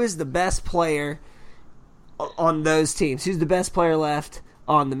 Who is the best player on those teams? Who's the best player left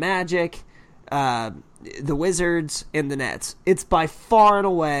on the Magic, the Wizards, and the Nets? It's by far and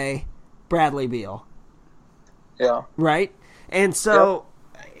away Bradley Beal. Yeah. Right? And so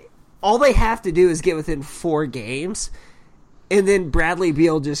all they have to do is get within 4 games. And then Bradley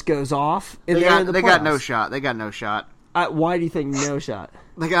Beal just goes off. And they got no shot. Why do you think no shot?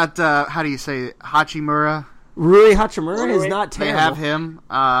 They got, how do you say, Hachimura? Rui Hachimura is not terrible. They have him.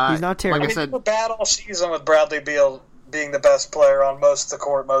 He's not terrible. Like I said, they were bad all season with Bradley Beal being the best player on most of the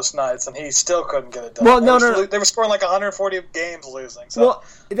court most nights, and he still couldn't get it done. Well, they were scoring 140 games losing. So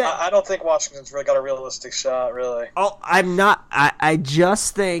I don't think Washington's really got a realistic shot, really. I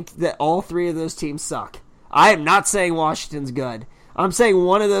just think that all 3 of those teams suck. I am not saying Washington's good. I'm saying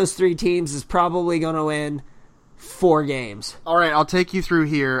one of those 3 teams is probably going to win 4 games. All right, I'll take you through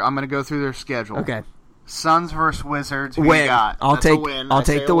here. I'm going to go through their schedule. Okay. Suns versus Wizards. Who win. You got? I'll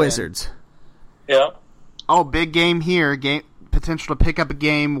take the Wizards. Yeah. Oh, big game here. Potential to pick up a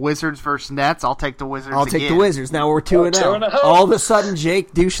game. Wizards versus Nets. I'll take the Wizards. I'll take the Wizards. Now we're 2-0. All of a sudden,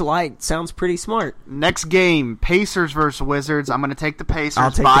 Jake Douche Light sounds pretty smart. Next game, Pacers versus Wizards. I'm going to take the Pacers.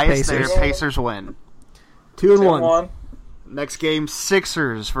 I'll take Bias the Pacers. There. Pacers win. 2-1. Next game,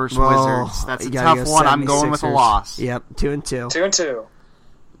 Sixers versus Wizards. That's a tough one. I'm going with a loss. Yep, 2-2.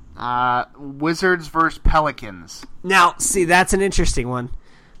 2-2. Wizards versus Pelicans. Now, see, that's an interesting one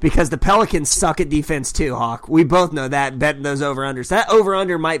because the Pelicans suck at defense too, Hawk. We both know that, betting those over-unders. That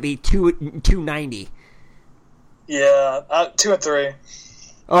over-under might be 290. Yeah, 2-3.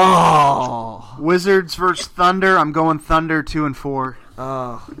 Oh. Wizards versus Thunder. I'm going Thunder 2-4.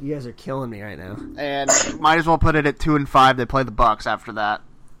 Oh, you guys are killing me right now. And might as well put it at 2-5. They play the Bucks after that.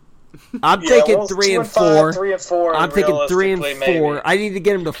 I'm thinking 3 and 4. 3 and 4. I'm thinking 3 and 4. Maybe. I need to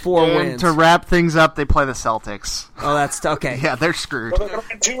get them to 4 And wins. to wrap things up, they play the Celtics. Oh, that's okay. Yeah, they're screwed. Well, they're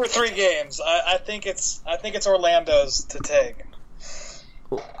in 2 or 3 games. I think it's Orlando's to take.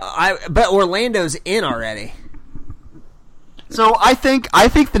 But Orlando's in already. So I think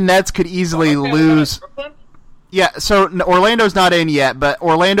the Nets could easily lose. Yeah, so Orlando's not in yet, but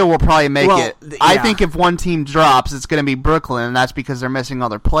Orlando will probably make it. I think if one team drops, it's going to be Brooklyn, and that's because they're missing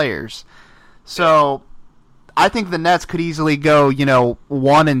other players. So I think the Nets could easily go,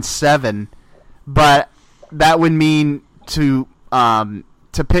 1-7, but that would mean to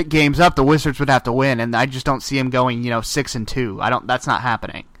pick games up, the Wizards would have to win, and I just don't see them going, 6-2. That's not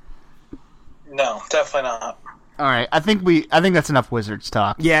happening. No, definitely not. All right, I think that's enough Wizards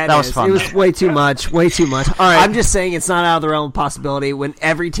talk. Yeah, that was fun. It was way too much. Way too much. All right, I'm just saying it's not out of the realm of possibility. When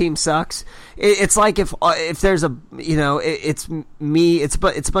every team sucks, it's like if there's a it's me. It's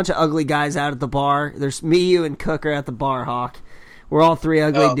a bunch of ugly guys out at the bar. There's me, you, and Cook are at the bar. Hawk, we're all 3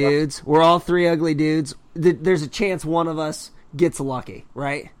 ugly dudes. We're all 3 ugly dudes. There's a chance one of us gets lucky,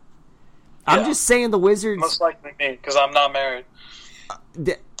 right? Yeah. I'm just saying the Wizards. Most likely me, because I'm not married.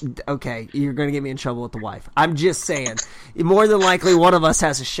 Okay, you're going to get me in trouble with the wife. I'm just saying, more than likely one of us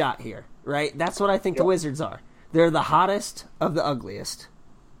has a shot here, right? That's what I think the Wizards are. They're the hottest of the ugliest.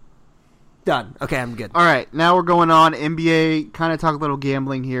 Done. Okay, I'm good. All right, now we're going on NBA. Kind of talk a little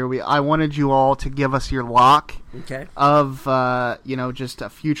gambling here. I wanted you all to give us your lock of just a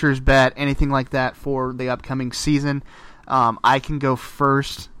futures bet, anything like that for the upcoming season. I can go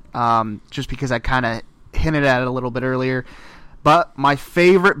first, just because I kind of hinted at it a little bit earlier. But my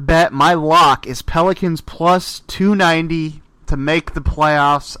favorite bet, my lock, is Pelicans plus 290 to make the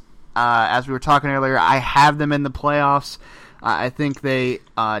playoffs. As we were talking earlier, I have them in the playoffs. I think they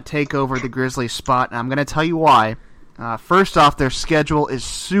take over the Grizzlies spot, and I'm going to tell you why. First off, their schedule is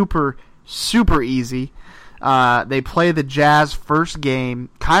super, super easy. They play the Jazz first game.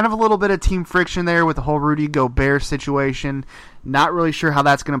 Kind of a little bit of team friction there with the whole Rudy Gobert situation. Not really sure how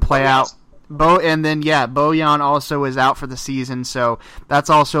that's going to play out. Bojan also is out for the season, so that's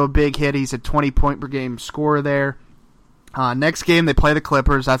also a big hit. He's a 20-point per game scorer there. Next game, they play the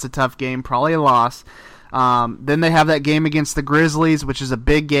Clippers. That's a tough game, probably a loss. Then they have that game against the Grizzlies, which is a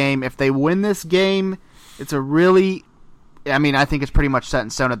big game. If they win this game, I think it's pretty much set in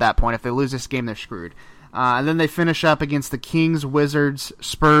stone at that point. If they lose this game, they're screwed. And then they finish up against the Kings, Wizards,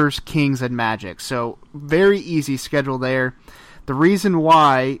 Spurs, Kings, and Magic. So very easy schedule there. The reason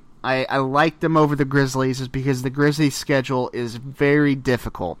why I like them over the Grizzlies is because the Grizzlies' schedule is very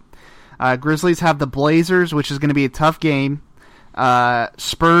difficult. Grizzlies have the Blazers, which is going to be a tough game.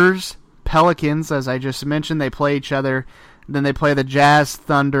 Spurs, Pelicans, as I just mentioned, they play each other. Then they play the Jazz,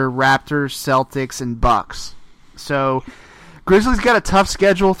 Thunder, Raptors, Celtics, and Bucks. So Grizzlies got a tough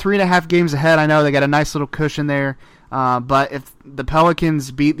schedule, 3.5 games ahead. I know they got a nice little cushion there. But if the Pelicans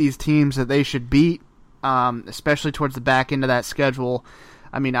beat these teams that they should beat, especially towards the back end of that schedule,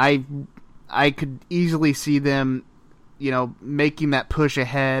 I could easily see them, making that push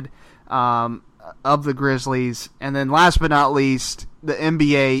ahead of the Grizzlies. And then last but not least, the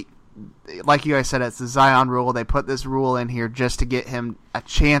NBA, like you guys said, it's the Zion rule. They put this rule in here just to get him a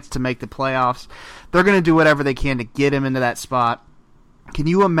chance to make the playoffs. They're going to do whatever they can to get him into that spot. Can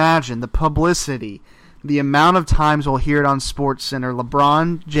you imagine the publicity, the amount of times we'll hear it on SportsCenter,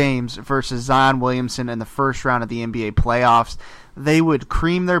 LeBron James versus Zion Williamson in the first round of the NBA playoffs? They would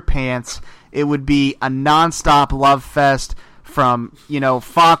cream their pants. It would be a nonstop love fest from,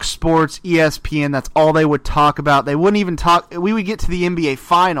 Fox Sports, ESPN. That's all they would talk about. They wouldn't even talk. We would get to the NBA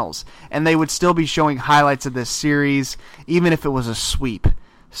Finals, and they would still be showing highlights of this series, even if it was a sweep.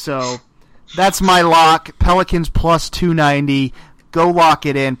 So that's my lock. Pelicans plus 290. Go lock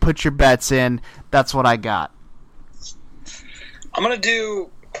it in. Put your bets in. That's what I got. I'm going to do...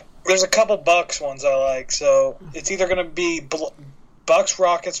 There's a couple Bucks ones I like, so it's either going to be Bucks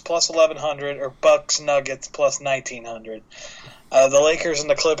Rockets plus 1,100 or Bucks Nuggets plus 1,900. The Lakers and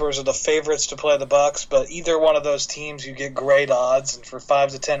the Clippers are the favorites to play the Bucks, but either one of those teams you get great odds, and for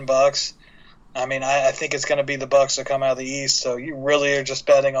 $5 to $10, I think it's going to be the Bucks that come out of the East. So you really are just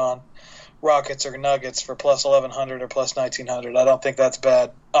betting on Rockets or Nuggets for plus 1,100 or plus 1,900. I don't think that's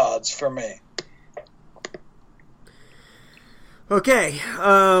bad odds for me. Okay,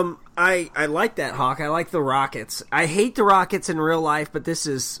 I like that, Hawk. I like the Rockets. I hate the Rockets in real life, but this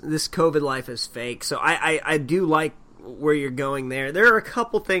COVID life is fake. So I do like where you're going there. There are a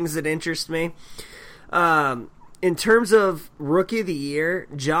couple things that interest me. In terms of Rookie of the Year,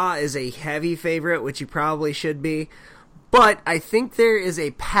 Ja is a heavy favorite, which he probably should be. But I think there is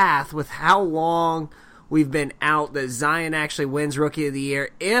a path with how long we've been out that Zion actually wins Rookie of the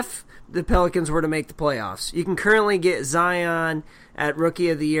Year if the Pelicans were to make the playoffs. You can currently get Zion at Rookie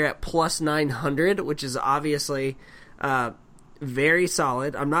of the Year at plus 900, which is obviously very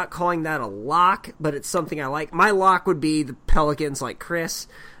solid. I'm not calling that a lock, but it's something I like. My lock would be the Pelicans like Chris,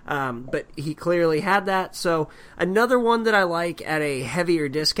 but he clearly had that. So another one that I like at a heavier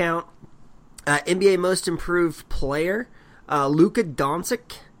discount, NBA Most Improved Player, Luka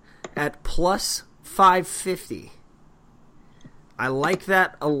Doncic at plus 550. I like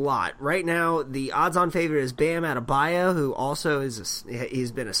that a lot. Right now, the odds-on favorite is Bam Adebayo, who also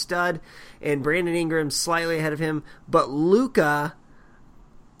he's been a stud, and Brandon Ingram's slightly ahead of him. But Luka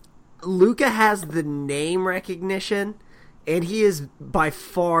has the name recognition, and he is by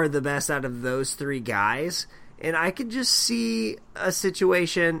far the best out of those three guys. And I could just see a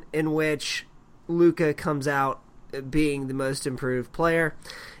situation in which Luka comes out being the most improved player.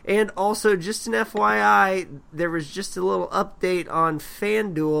 And also, just an FYI, there was just a little update on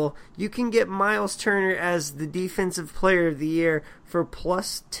FanDuel. You can get Miles Turner as the Defensive Player of the Year for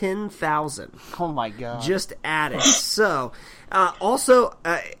plus 10,000. Oh my God. Just add it. So, also,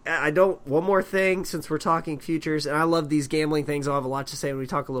 one more thing, since we're talking futures, and I love these gambling things. I'll have a lot to say when we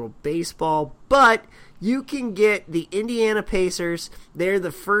talk a little baseball, but you can get the Indiana Pacers. They're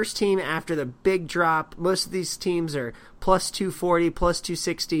the first team after the big drop. Most of these teams are plus 240, plus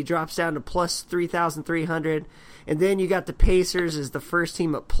 260, drops down to plus 3,300. And then you got the Pacers as the first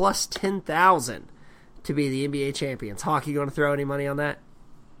team at plus 10,000 to be the NBA champions. Hawk, you going to throw any money on that?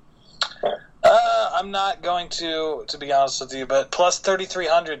 I'm not going to be honest with you, but plus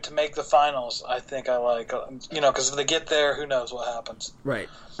 3,300 to make the finals, I think I like. Because if they get there, who knows what happens. Right.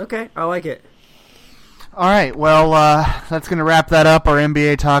 Okay, I like it. All right, well, that's going to wrap that up, our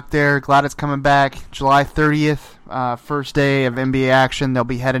NBA talk there. Glad it's coming back. July 30th, first day of NBA action. They'll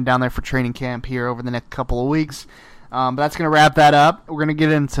be heading down there for training camp here over the next couple of weeks. But that's going to wrap that up. We're going to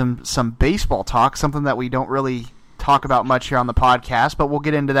get into some baseball talk, something that we don't really talk about much here on the podcast, but we'll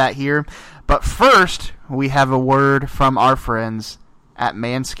get into that here. But first, we have a word from our friends at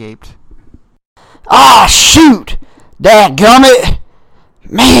Manscaped. Ah, shoot! Dadgummit!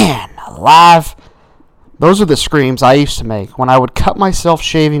 Man, alive! Those are the screams I used to make when I would cut myself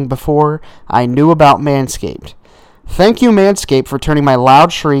shaving before I knew about Manscaped. Thank you, Manscaped, for turning my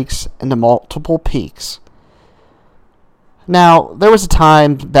loud shrieks into multiple peaks. Now, there was a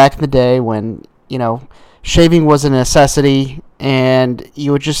time back in the day when, shaving was a necessity and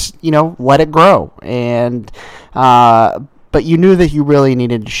you would just, let it grow. But you knew that you really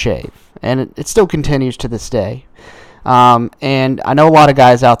needed to shave. And it still continues to this day. And I know a lot of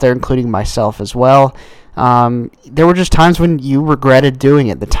guys out there, including myself as well, there were just times when you regretted doing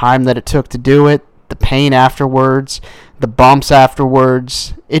it. The time that it took to do it, the pain afterwards, the bumps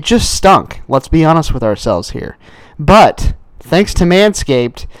afterwards. It just stunk. Let's be honest with ourselves here. But thanks to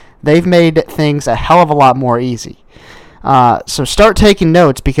Manscaped, they've made things a hell of a lot more easy. So start taking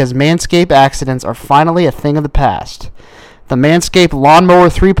notes because Manscaped accidents are finally a thing of the past. The Manscaped Lawnmower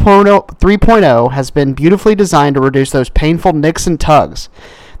 3.0 has been beautifully designed to reduce those painful nicks and tugs.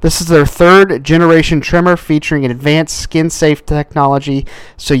 This is their third-generation trimmer featuring an advanced skin-safe technology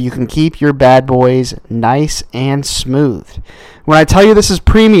so you can keep your bad boys nice and smooth. When I tell you this is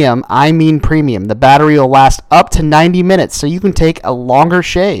premium, I mean premium. The battery will last up to 90 minutes, so you can take a longer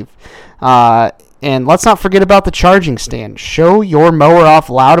shave. And let's not forget about the charging stand. Show your mower off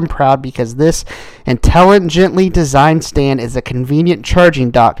loud and proud because this intelligently designed stand is a convenient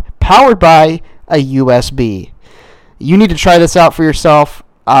charging dock powered by a USB. You need to try this out for yourself.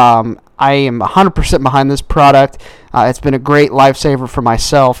 I am 100% behind this product. It's been a great lifesaver for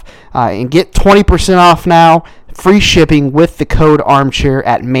myself. And get 20% off now, free shipping with the code armchair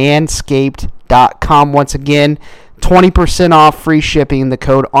at manscaped.com. Once again, 20% off, free shipping, the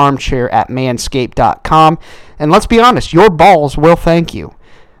code armchair at manscaped.com. And let's be honest, your balls will thank you.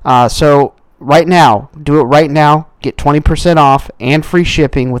 So right now, do it right now. Get 20% off and free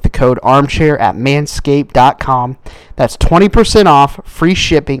shipping with the code armchair at manscaped.com. That's 20% off, free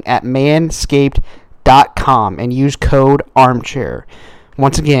shipping at manscaped.com, and use code armchair.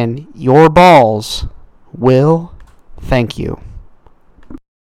 Once again, your balls will thank you.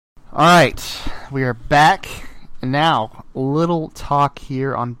 All right, we are back. And now, a little talk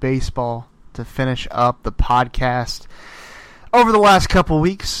here on baseball to finish up the podcast. Over the last couple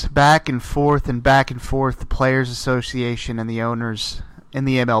weeks, back and forth, the Players Association and the owners in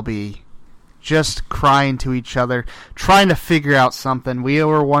the MLB just crying to each other, trying to figure out something. We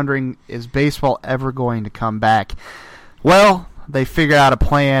were wondering, is baseball ever going to come back? Well, they figured out a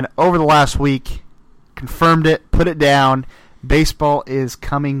plan over the last week. confirmed it, put it down. Baseball is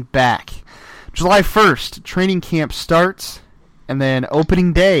coming back. July 1st, training camp starts, and then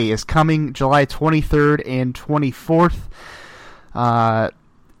opening day is coming July 23rd and 24th.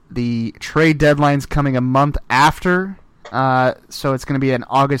 The trade deadline's coming a month after, so it's going to be on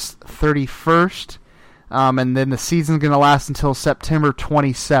August 31st. And then the season's going to last until September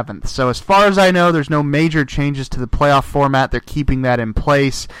 27th. So as far as I know, there's no major changes to the playoff format. They're keeping that in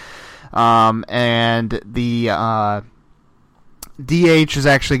place. And the DH is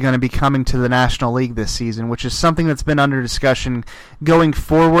actually going to be coming to the National League this season, which is something that's been under discussion going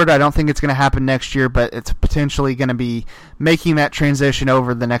forward. I don't think it's going to happen next year, but it's potentially going to be making that transition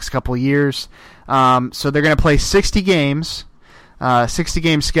over the next couple of years. So they're going to play 60 games,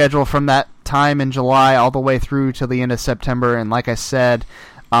 60-game schedule from that time in July all the way through to the end of September. And like I said,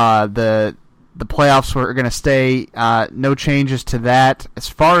 the playoffs are going to stay. No changes to that. As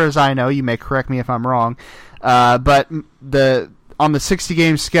far as I know, you may correct me if I'm wrong, but on the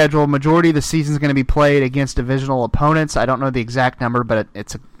 60-game schedule, majority of the season is going to be played against divisional opponents. I don't know the exact number, but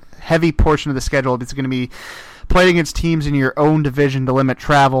it's a heavy portion of the schedule. It's going to be played against teams in your own division to limit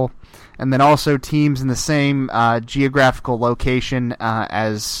travel, and then also teams in the same geographical location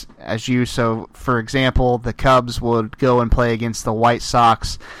as you. So, for example, the Cubs would go and play against the White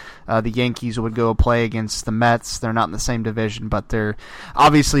Sox. The Yankees would go play against the Mets. They're not in the same division, but they're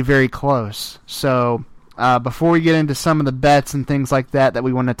obviously very close. So before we get into some of the bets and things like that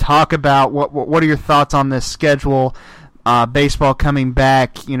we want to talk about, what are your thoughts on this schedule? Baseball coming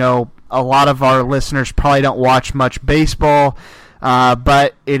back. You know, a lot of our listeners probably don't watch much baseball,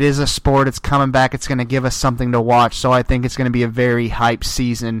 but it is a sport. It's coming back. It's going to give us something to watch. So I think it's going to be a very hype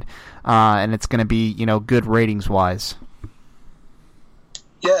season, and it's going to be, good ratings-wise.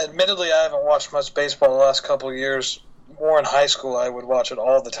 Yeah, admittedly, I haven't watched much baseball the last couple of years. More in high school, I would watch it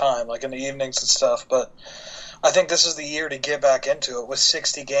all the time, like in the evenings and stuff. But I think this is the year to get back into it with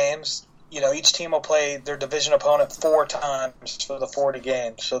 60 games. Each team will play their division opponent 4 times for the 40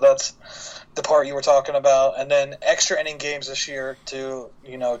 games. So that's the part you were talking about. And then extra inning games this year to,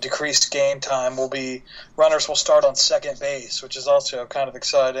 decreased game time runners will start on second base, which is also kind of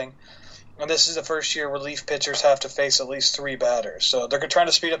exciting. And this is the first year relief pitchers have to face at least 3 batters. So they're trying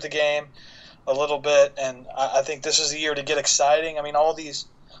to speed up the game a little bit, and I think this is the year to get exciting. I mean, all these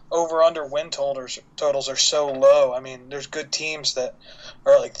over-under win totals are so low. I mean, there's good teams that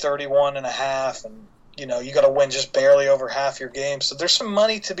are like 31.5, and, you got to win just barely over half your games. So there's some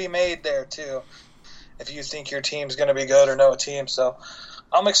money to be made there, too, if you think your team's going to be good or know a team. So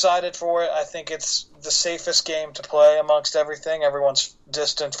I'm excited for it. I think it's the safest game to play amongst everything. Everyone's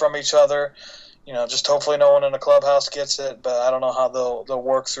distant from each other. Just hopefully no one in the clubhouse gets it, but I don't know how they'll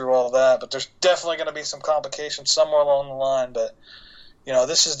work through all that. But there's definitely going to be some complications somewhere along the line. But,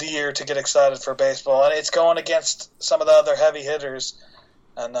 this is the year to get excited for baseball. And it's going against some of the other heavy hitters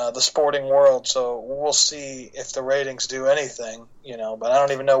in the sporting world. So we'll see if the ratings do anything, But I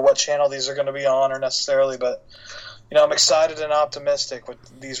don't even know what channel these are going to be on or necessarily. But, I'm excited and optimistic with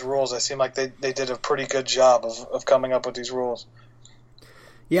these rules. They seem like they did a pretty good job of coming up with these rules.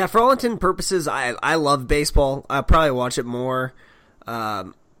 Yeah, for all intents and purposes, I love baseball. I probably watch it more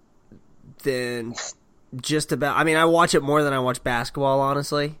than just about. I mean, I watch it more than I watch basketball,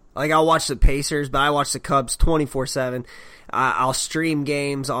 honestly. Like, I'll watch the Pacers, but I watch the Cubs 24/7. I'll stream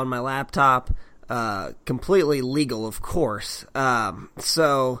games on my laptop, completely legal, of course.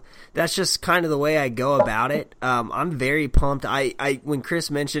 So that's just kind of the way I go about it. I'm very pumped. When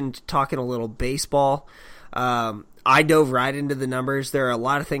Chris mentioned talking a little baseball, I dove right into the numbers. There are a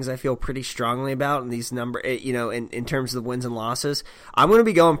lot of things I feel pretty strongly about in these in terms of the wins and losses. I'm going to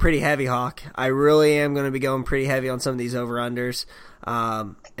be going pretty heavy, Hawk. I really am going to be going pretty heavy on some of these over-unders.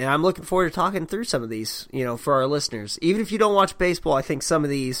 And I'm looking forward to talking through some of these, for our listeners. Even if you don't watch baseball, I think some of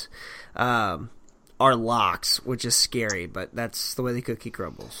these are locks, which is scary, but that's the way the cookie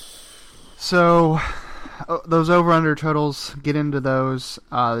crumbles. So those over-under totals, get into those.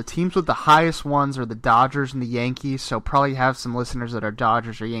 The teams with the highest ones are the Dodgers and the Yankees, so probably have some listeners that are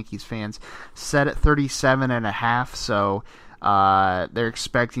Dodgers or Yankees fans, set at 37.5, so they're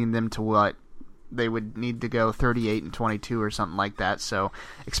expecting them to they would need to go 38-22 or something like that, so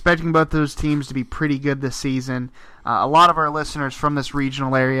expecting both those teams to be pretty good this season. A lot of our listeners from this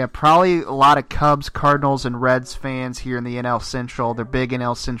regional area, probably a lot of Cubs, Cardinals, and Reds fans here in the NL Central. They're big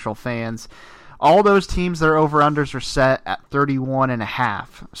NL Central fans. All those teams, their over-unders are set at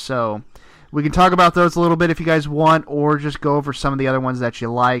 31.5. So we can talk about those a little bit if you guys want, or just go over some of the other ones that you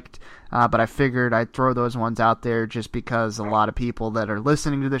liked. But I figured I'd throw those ones out there just because a lot of people that are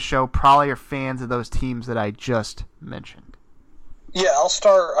listening to the show probably are fans of those teams that I just mentioned. Yeah, I'll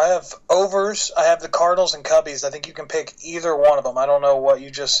start. I have overs. I have the Cardinals and Cubbies. I think you can pick either one of them. I don't know what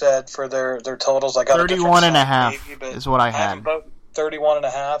you just said for their totals. I got 31.5 is what I had.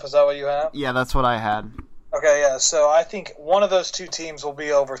 31.5. Is that what you have? Yeah, that's what I had. Okay, yeah. So I think one of those two teams will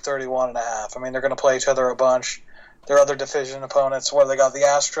be over 31.5. I mean, they're going to play each other a bunch. Their other division opponents, where they got the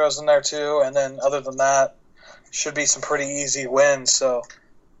Astros in there too, and then other than that, should be some pretty easy wins. So.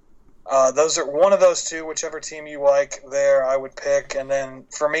 Those are one of those two, whichever team you like there, I would pick. And then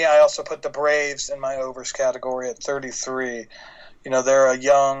for me, I also put the Braves in my overs category at 33. You know, they're a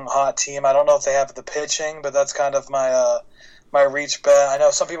young, hot team. I don't know if they have the pitching, but that's kind of my reach bet. I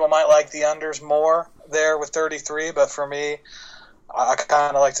know some people might like the unders more there with 33, but for me, I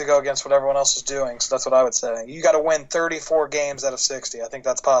kind of like to go against what everyone else is doing. So that's what I would say. You got to win 34 games out of 60. I think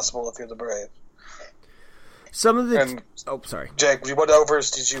that's possible if you're the Braves. Some of the sorry, Jake. What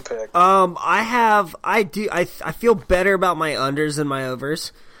overs did you pick? I feel better about my unders than my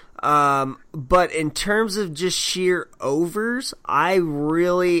overs. But in terms of just sheer overs,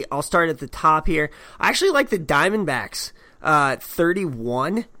 I'll start at the top here. I actually like the Diamondbacks.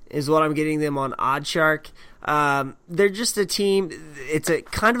 31 is what I'm getting them on OddsShark. They're just a team. It's a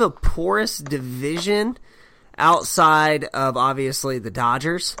kind of a porous division outside of obviously the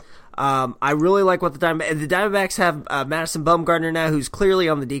Dodgers. I really like what the Diamondbacks have. Madison Bumgarner now, who's clearly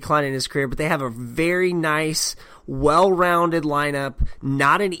on the decline in his career, but they have a very nice, well-rounded lineup.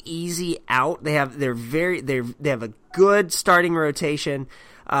 Not an easy out. They have a good starting rotation,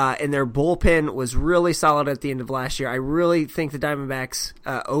 and their bullpen was really solid at the end of last year. I really think the Diamondbacks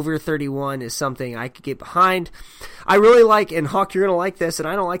over 31 is something I could get behind. I really like, and Hawk, you're going to like this, and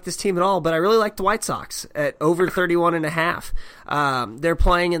I don't like this team at all, but I really like the White Sox at over 31.5. They're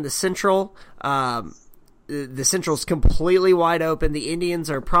playing in the Central. The Central's completely wide open. The Indians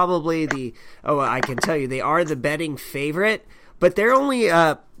are probably I can tell you, they are the betting favorite, but they're only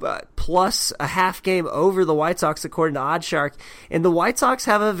plus a half game over the White Sox according to OddsShark. And the White Sox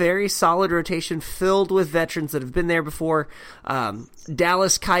have a very solid rotation filled with veterans that have been there before.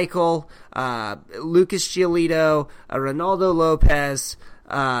 Dallas Keuchel, Lucas Giolito, Ronaldo Lopez,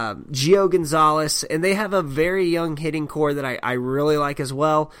 Gio Gonzalez, and they have a very young hitting core that I really like as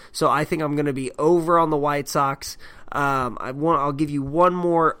well. So I think I'm going to be over on the White Sox. I'll give you one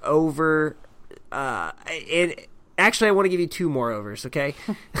more over, and actually I want to give you two more overs. Okay,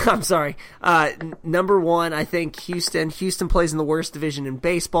 I'm sorry. Number one, I think Houston plays in the worst division in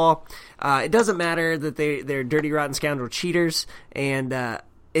baseball. It doesn't matter that they're dirty, rotten scoundrel cheaters, and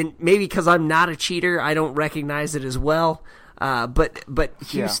maybe because I'm not a cheater, I don't recognize it as well. But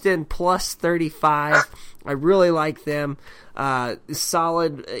Houston plus 35, I really like them.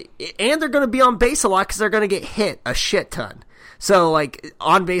 Solid, and they're going to be on base a lot because they're going to get hit a shit ton. So like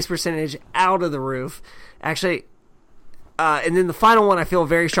on base percentage out of the roof. Actually, and then the final one I feel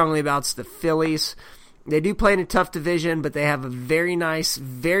very strongly about is the Phillies. They do play in a tough division, but they have a very nice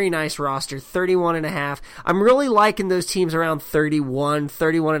roster, 31.5. I'm really liking those teams around 31,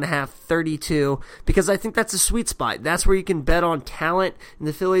 31.5, 32, because I think that's a sweet spot. That's where you can bet on talent, and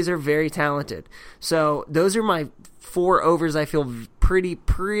the Phillies are very talented. So those are my four overs I feel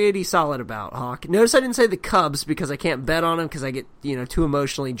pretty solid about, Hawk. Notice I didn't say the Cubs because I can't bet on them because I get too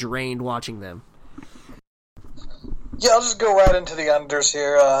emotionally drained watching them. Yeah, I'll just go right into the unders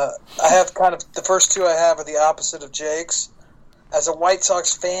here. I have kind of the first two I have are the opposite of Jake's. As a White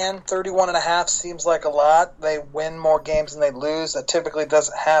Sox fan, 31.5 seems like a lot. They win more games than they lose. That typically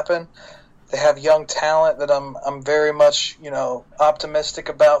doesn't happen. They have young talent that I'm very much optimistic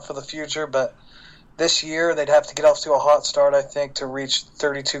about for the future. But this year they'd have to get off to a hot start, I think, to reach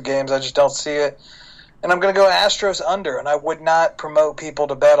 32 games. I just don't see it. And I'm going to go Astros under, and I would not promote people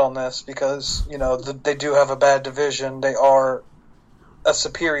to bet on this because, they do have a bad division. They are a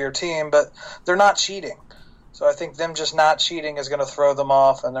superior team, but they're not cheating. So I think them just not cheating is going to throw them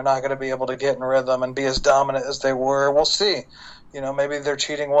off, and they're not going to be able to get in rhythm and be as dominant as they were. We'll see. Maybe their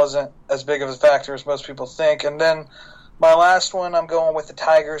cheating wasn't as big of a factor as most people think. And then my last one, I'm going with the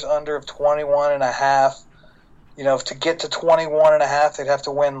Tigers under of 21.5. To get to 21.5, they'd have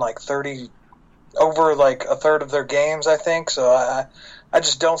to win like 30 over like a third of their games, I think. So I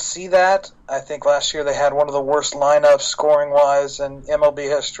just don't see that. I think last year they had one of the worst lineups scoring-wise in MLB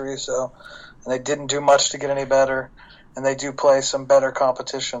history, and they didn't do much to get any better, and they do play some better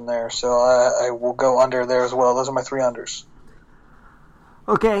competition there. So I will go under there as well. Those are my three unders.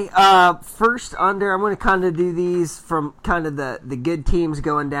 Okay, first under, I'm going to kind of do these from kind of the good teams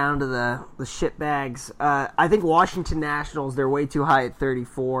going down to the shit bags. I think Washington Nationals, they're way too high at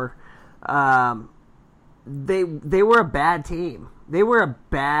 34. They were a bad team. They were a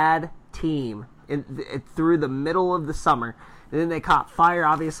bad team through the middle of the summer. And then they caught fire,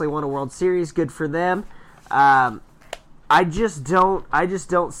 obviously won a World Series, good for them. I just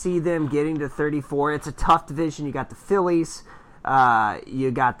don't see them getting to 34. It's a tough division. You got the Phillies,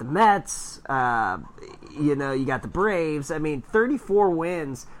 you got the Mets, you got the Braves. I mean, 34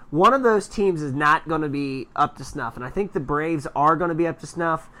 wins. One of those teams is not going to be up to snuff, and I think the Braves are going to be up to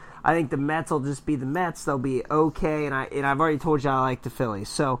snuff. I think the Mets will just be the Mets. They'll be okay, and I've already told you I like the Phillies.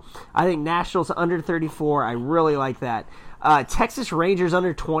 So I think Nationals under 34. I really like that. Texas Rangers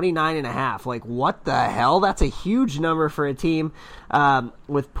under 29.5. Like, what the hell? That's a huge number for a team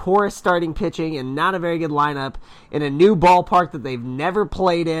with porous starting pitching and not a very good lineup in a new ballpark that they've never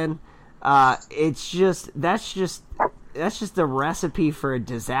played in. That's just a recipe for a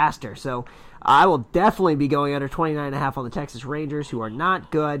disaster. So I will definitely be going under 29.5 on the Texas Rangers, who are not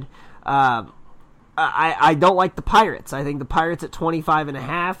good. I don't like the Pirates. I think the Pirates at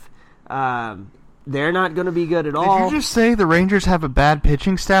 25.5. They're not going to be good at all. Did you just say the Rangers have a bad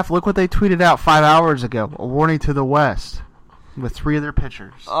pitching staff? Look what they tweeted out 5 hours ago. A warning to the West with 3 of their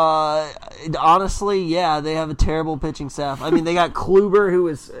pitchers. Honestly, yeah, they have a terrible pitching staff. I mean, they got Kluber, who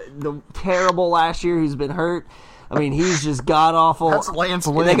was terrible last year, who's been hurt. I mean, he's just god-awful. That's Lance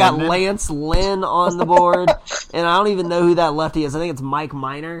Lynn. And they got Lance Lynn on the board, and I don't even know who that lefty is. I think it's Mike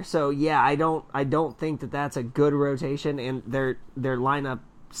Minor. So, yeah, I don't think that that's a good rotation, and their lineup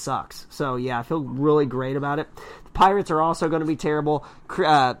sucks. So, yeah, I feel really great about it. The Pirates are also going to be terrible.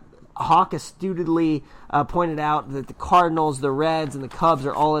 Hawk astutely pointed out that the Cardinals, the Reds, and the Cubs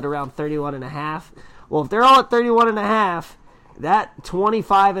are all at around 31.5. Well, if they're all at 31.5, that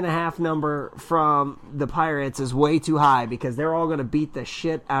 25.5 number from the Pirates is way too high because they're all going to beat the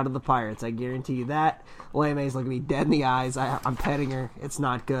shit out of the Pirates. I guarantee you that. Lemay's looking me dead in the eyes. I'm petting her. It's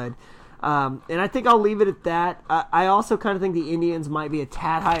not good. And I think I'll leave it at that. I also kind of think the Indians might be a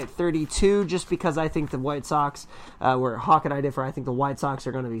tad high at 32 just because I think the White Sox, where Hawk and I differ, I think the White Sox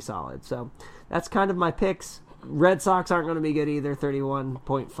are going to be solid. So that's kind of my picks. Red Sox aren't going to be good either,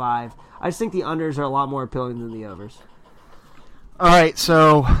 31.5. I just think the unders are a lot more appealing than the overs. All right,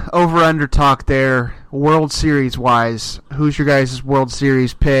 so over-under talk there. World Series-wise, who's your guys' World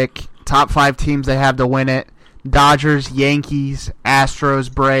Series pick? Top 5 teams they have to win it. Dodgers, Yankees,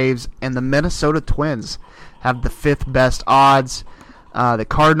 Astros, Braves, and the Minnesota Twins have the 5th best odds. The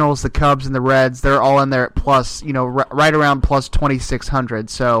Cardinals, the Cubs, and the Reds, they're all in there at plus, right around plus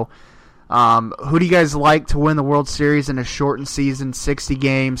 2,600. So who do you guys like to win the World Series in a shortened season, 60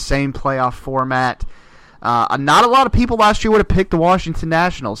 games, same playoff format? Not a lot of people last year would have picked the Washington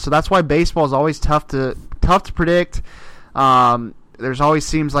Nationals, so that's why baseball is always tough to predict. There's always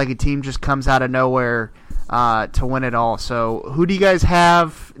seems like a team just comes out of nowhere to win it all. So who do you guys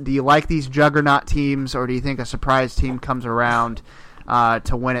have? Do you like these juggernaut teams, or do you think a surprise team comes around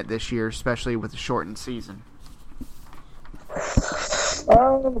to win it this year, especially with the shortened season?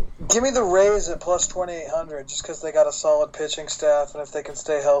 Give me the Rays at plus 2,800 just because they got a solid pitching staff, and if they can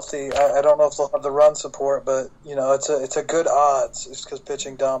stay healthy, I don't know if they'll have the run support, but it's a good odds just because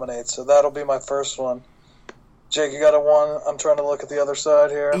pitching dominates. So that'll be my first one. Jake, you got a one? I'm trying to look at the other side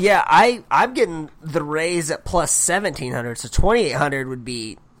here. Yeah, I'm getting the Rays at plus 1,700, so 2,800 would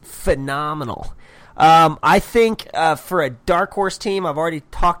be phenomenal. I think for a dark horse team, I've already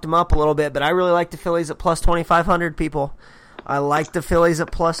talked them up a little bit, but I really like the Phillies at plus 2,500, people. I like the Phillies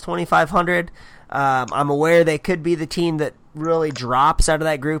at plus 2,500. I'm aware they could be the team that really drops out of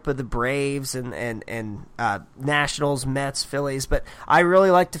that group of the Braves and Nationals, Mets, Phillies, but I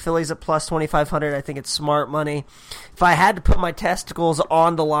really like the Phillies at plus 2,500. I think it's smart money. If I had to put my testicles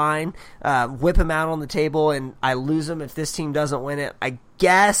on the line, whip them out on the table, and I lose them if this team doesn't win it, I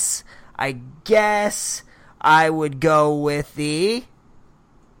guess I would go with the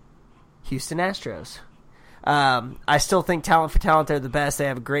Houston Astros. I still think talent for talent, they're the best. They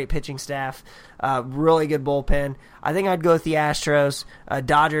have a great pitching staff, really good bullpen. I think I'd go with the Astros.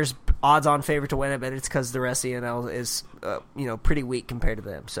 Dodgers, odds-on favorite to win it, but it's because the rest of the NL is pretty weak compared to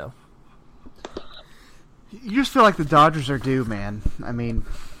them. So you just feel like the Dodgers are due, man. I mean,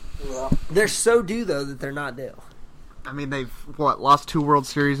 they're so due though that they're not due. I mean, they've lost 2 World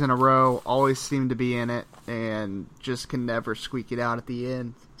Series in a row, always seem to be in it, and just can never squeak it out at the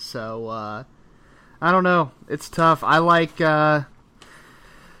end. So I don't know. It's tough. I like the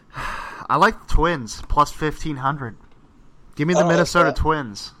Twins plus 1,500. Give me the Minnesota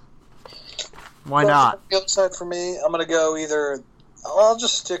Twins. Why not? The upside for me, I'm going to go either. I'll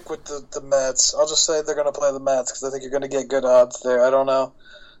just stick with the Mets. I'll just say they're going to play the Mets because I think you're going to get good odds there. I don't know.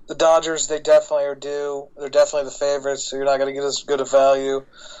 The Dodgers, they definitely are due. They're definitely the favorites, so you're not going to get as good a value.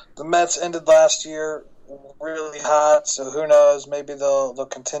 The Mets ended last year really hot, so who knows? Maybe they'll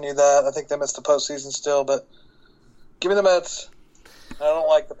continue that. I think they missed the postseason still, but Give me the Mets. I don't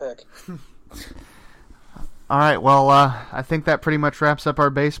like the pick. All right, well, I think that pretty much wraps up our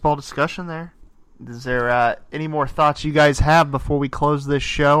baseball discussion there. Is there any more thoughts you guys have before we close this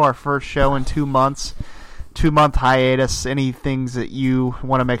show, our first show in 2 months, 2-month hiatus? Any things that you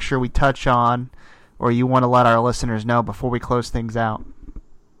want to make sure we touch on or you want to let our listeners know before we close things out?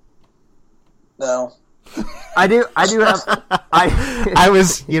 No. I do have...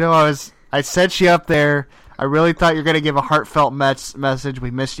 I set you up there. I really thought you were going to give a heartfelt Mets message. We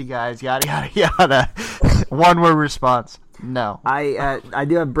missed you guys. Yada, yada, yada. One-word response. No. I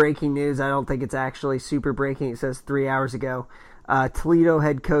do have breaking news. I don't think it's actually super breaking. It says 3 hours ago. Toledo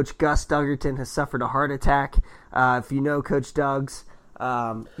head coach Gus Duggerton has suffered a heart attack. If you know Coach Duggs,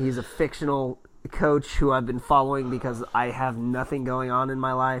 he's a fictional coach who I've been following because I have nothing going on in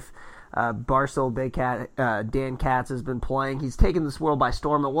my life. Barstool Big Cat, Dan Katz has been playing. He's taken this world by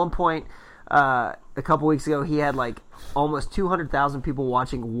storm. At one point, a couple weeks ago, he had like almost 200,000 people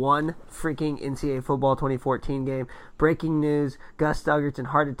watching one freaking NCAA football 2014 game. Breaking news, Gus Duggerton,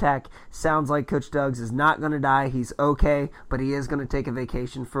 heart attack. Sounds like Coach Duggs is not going to die. He's okay, but he is going to take a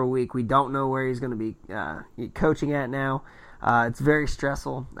vacation for a week. We don't know where he's going to be coaching at now. It's very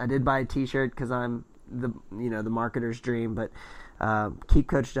stressful. I did buy a t-shirt because I'm the marketer's dream, but keep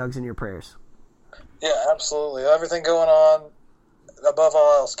Coach Duggs in your prayers. Yeah, absolutely. Everything going on, above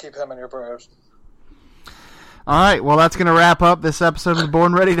all else, keep him in your prayers. All right, well, that's going to wrap up this episode of the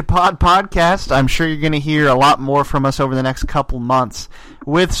Born Ready to Pod podcast. I'm sure you're going to hear a lot more from us over the next couple months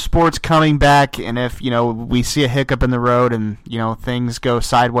with sports coming back. And if, we see a hiccup in the road and, things go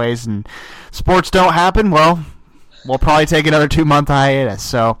sideways and sports don't happen, well, we'll probably take another 2-month hiatus.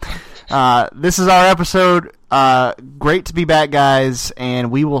 So this is our episode. Great to be back, guys,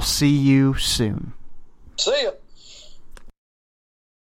 and we will see you soon. See ya.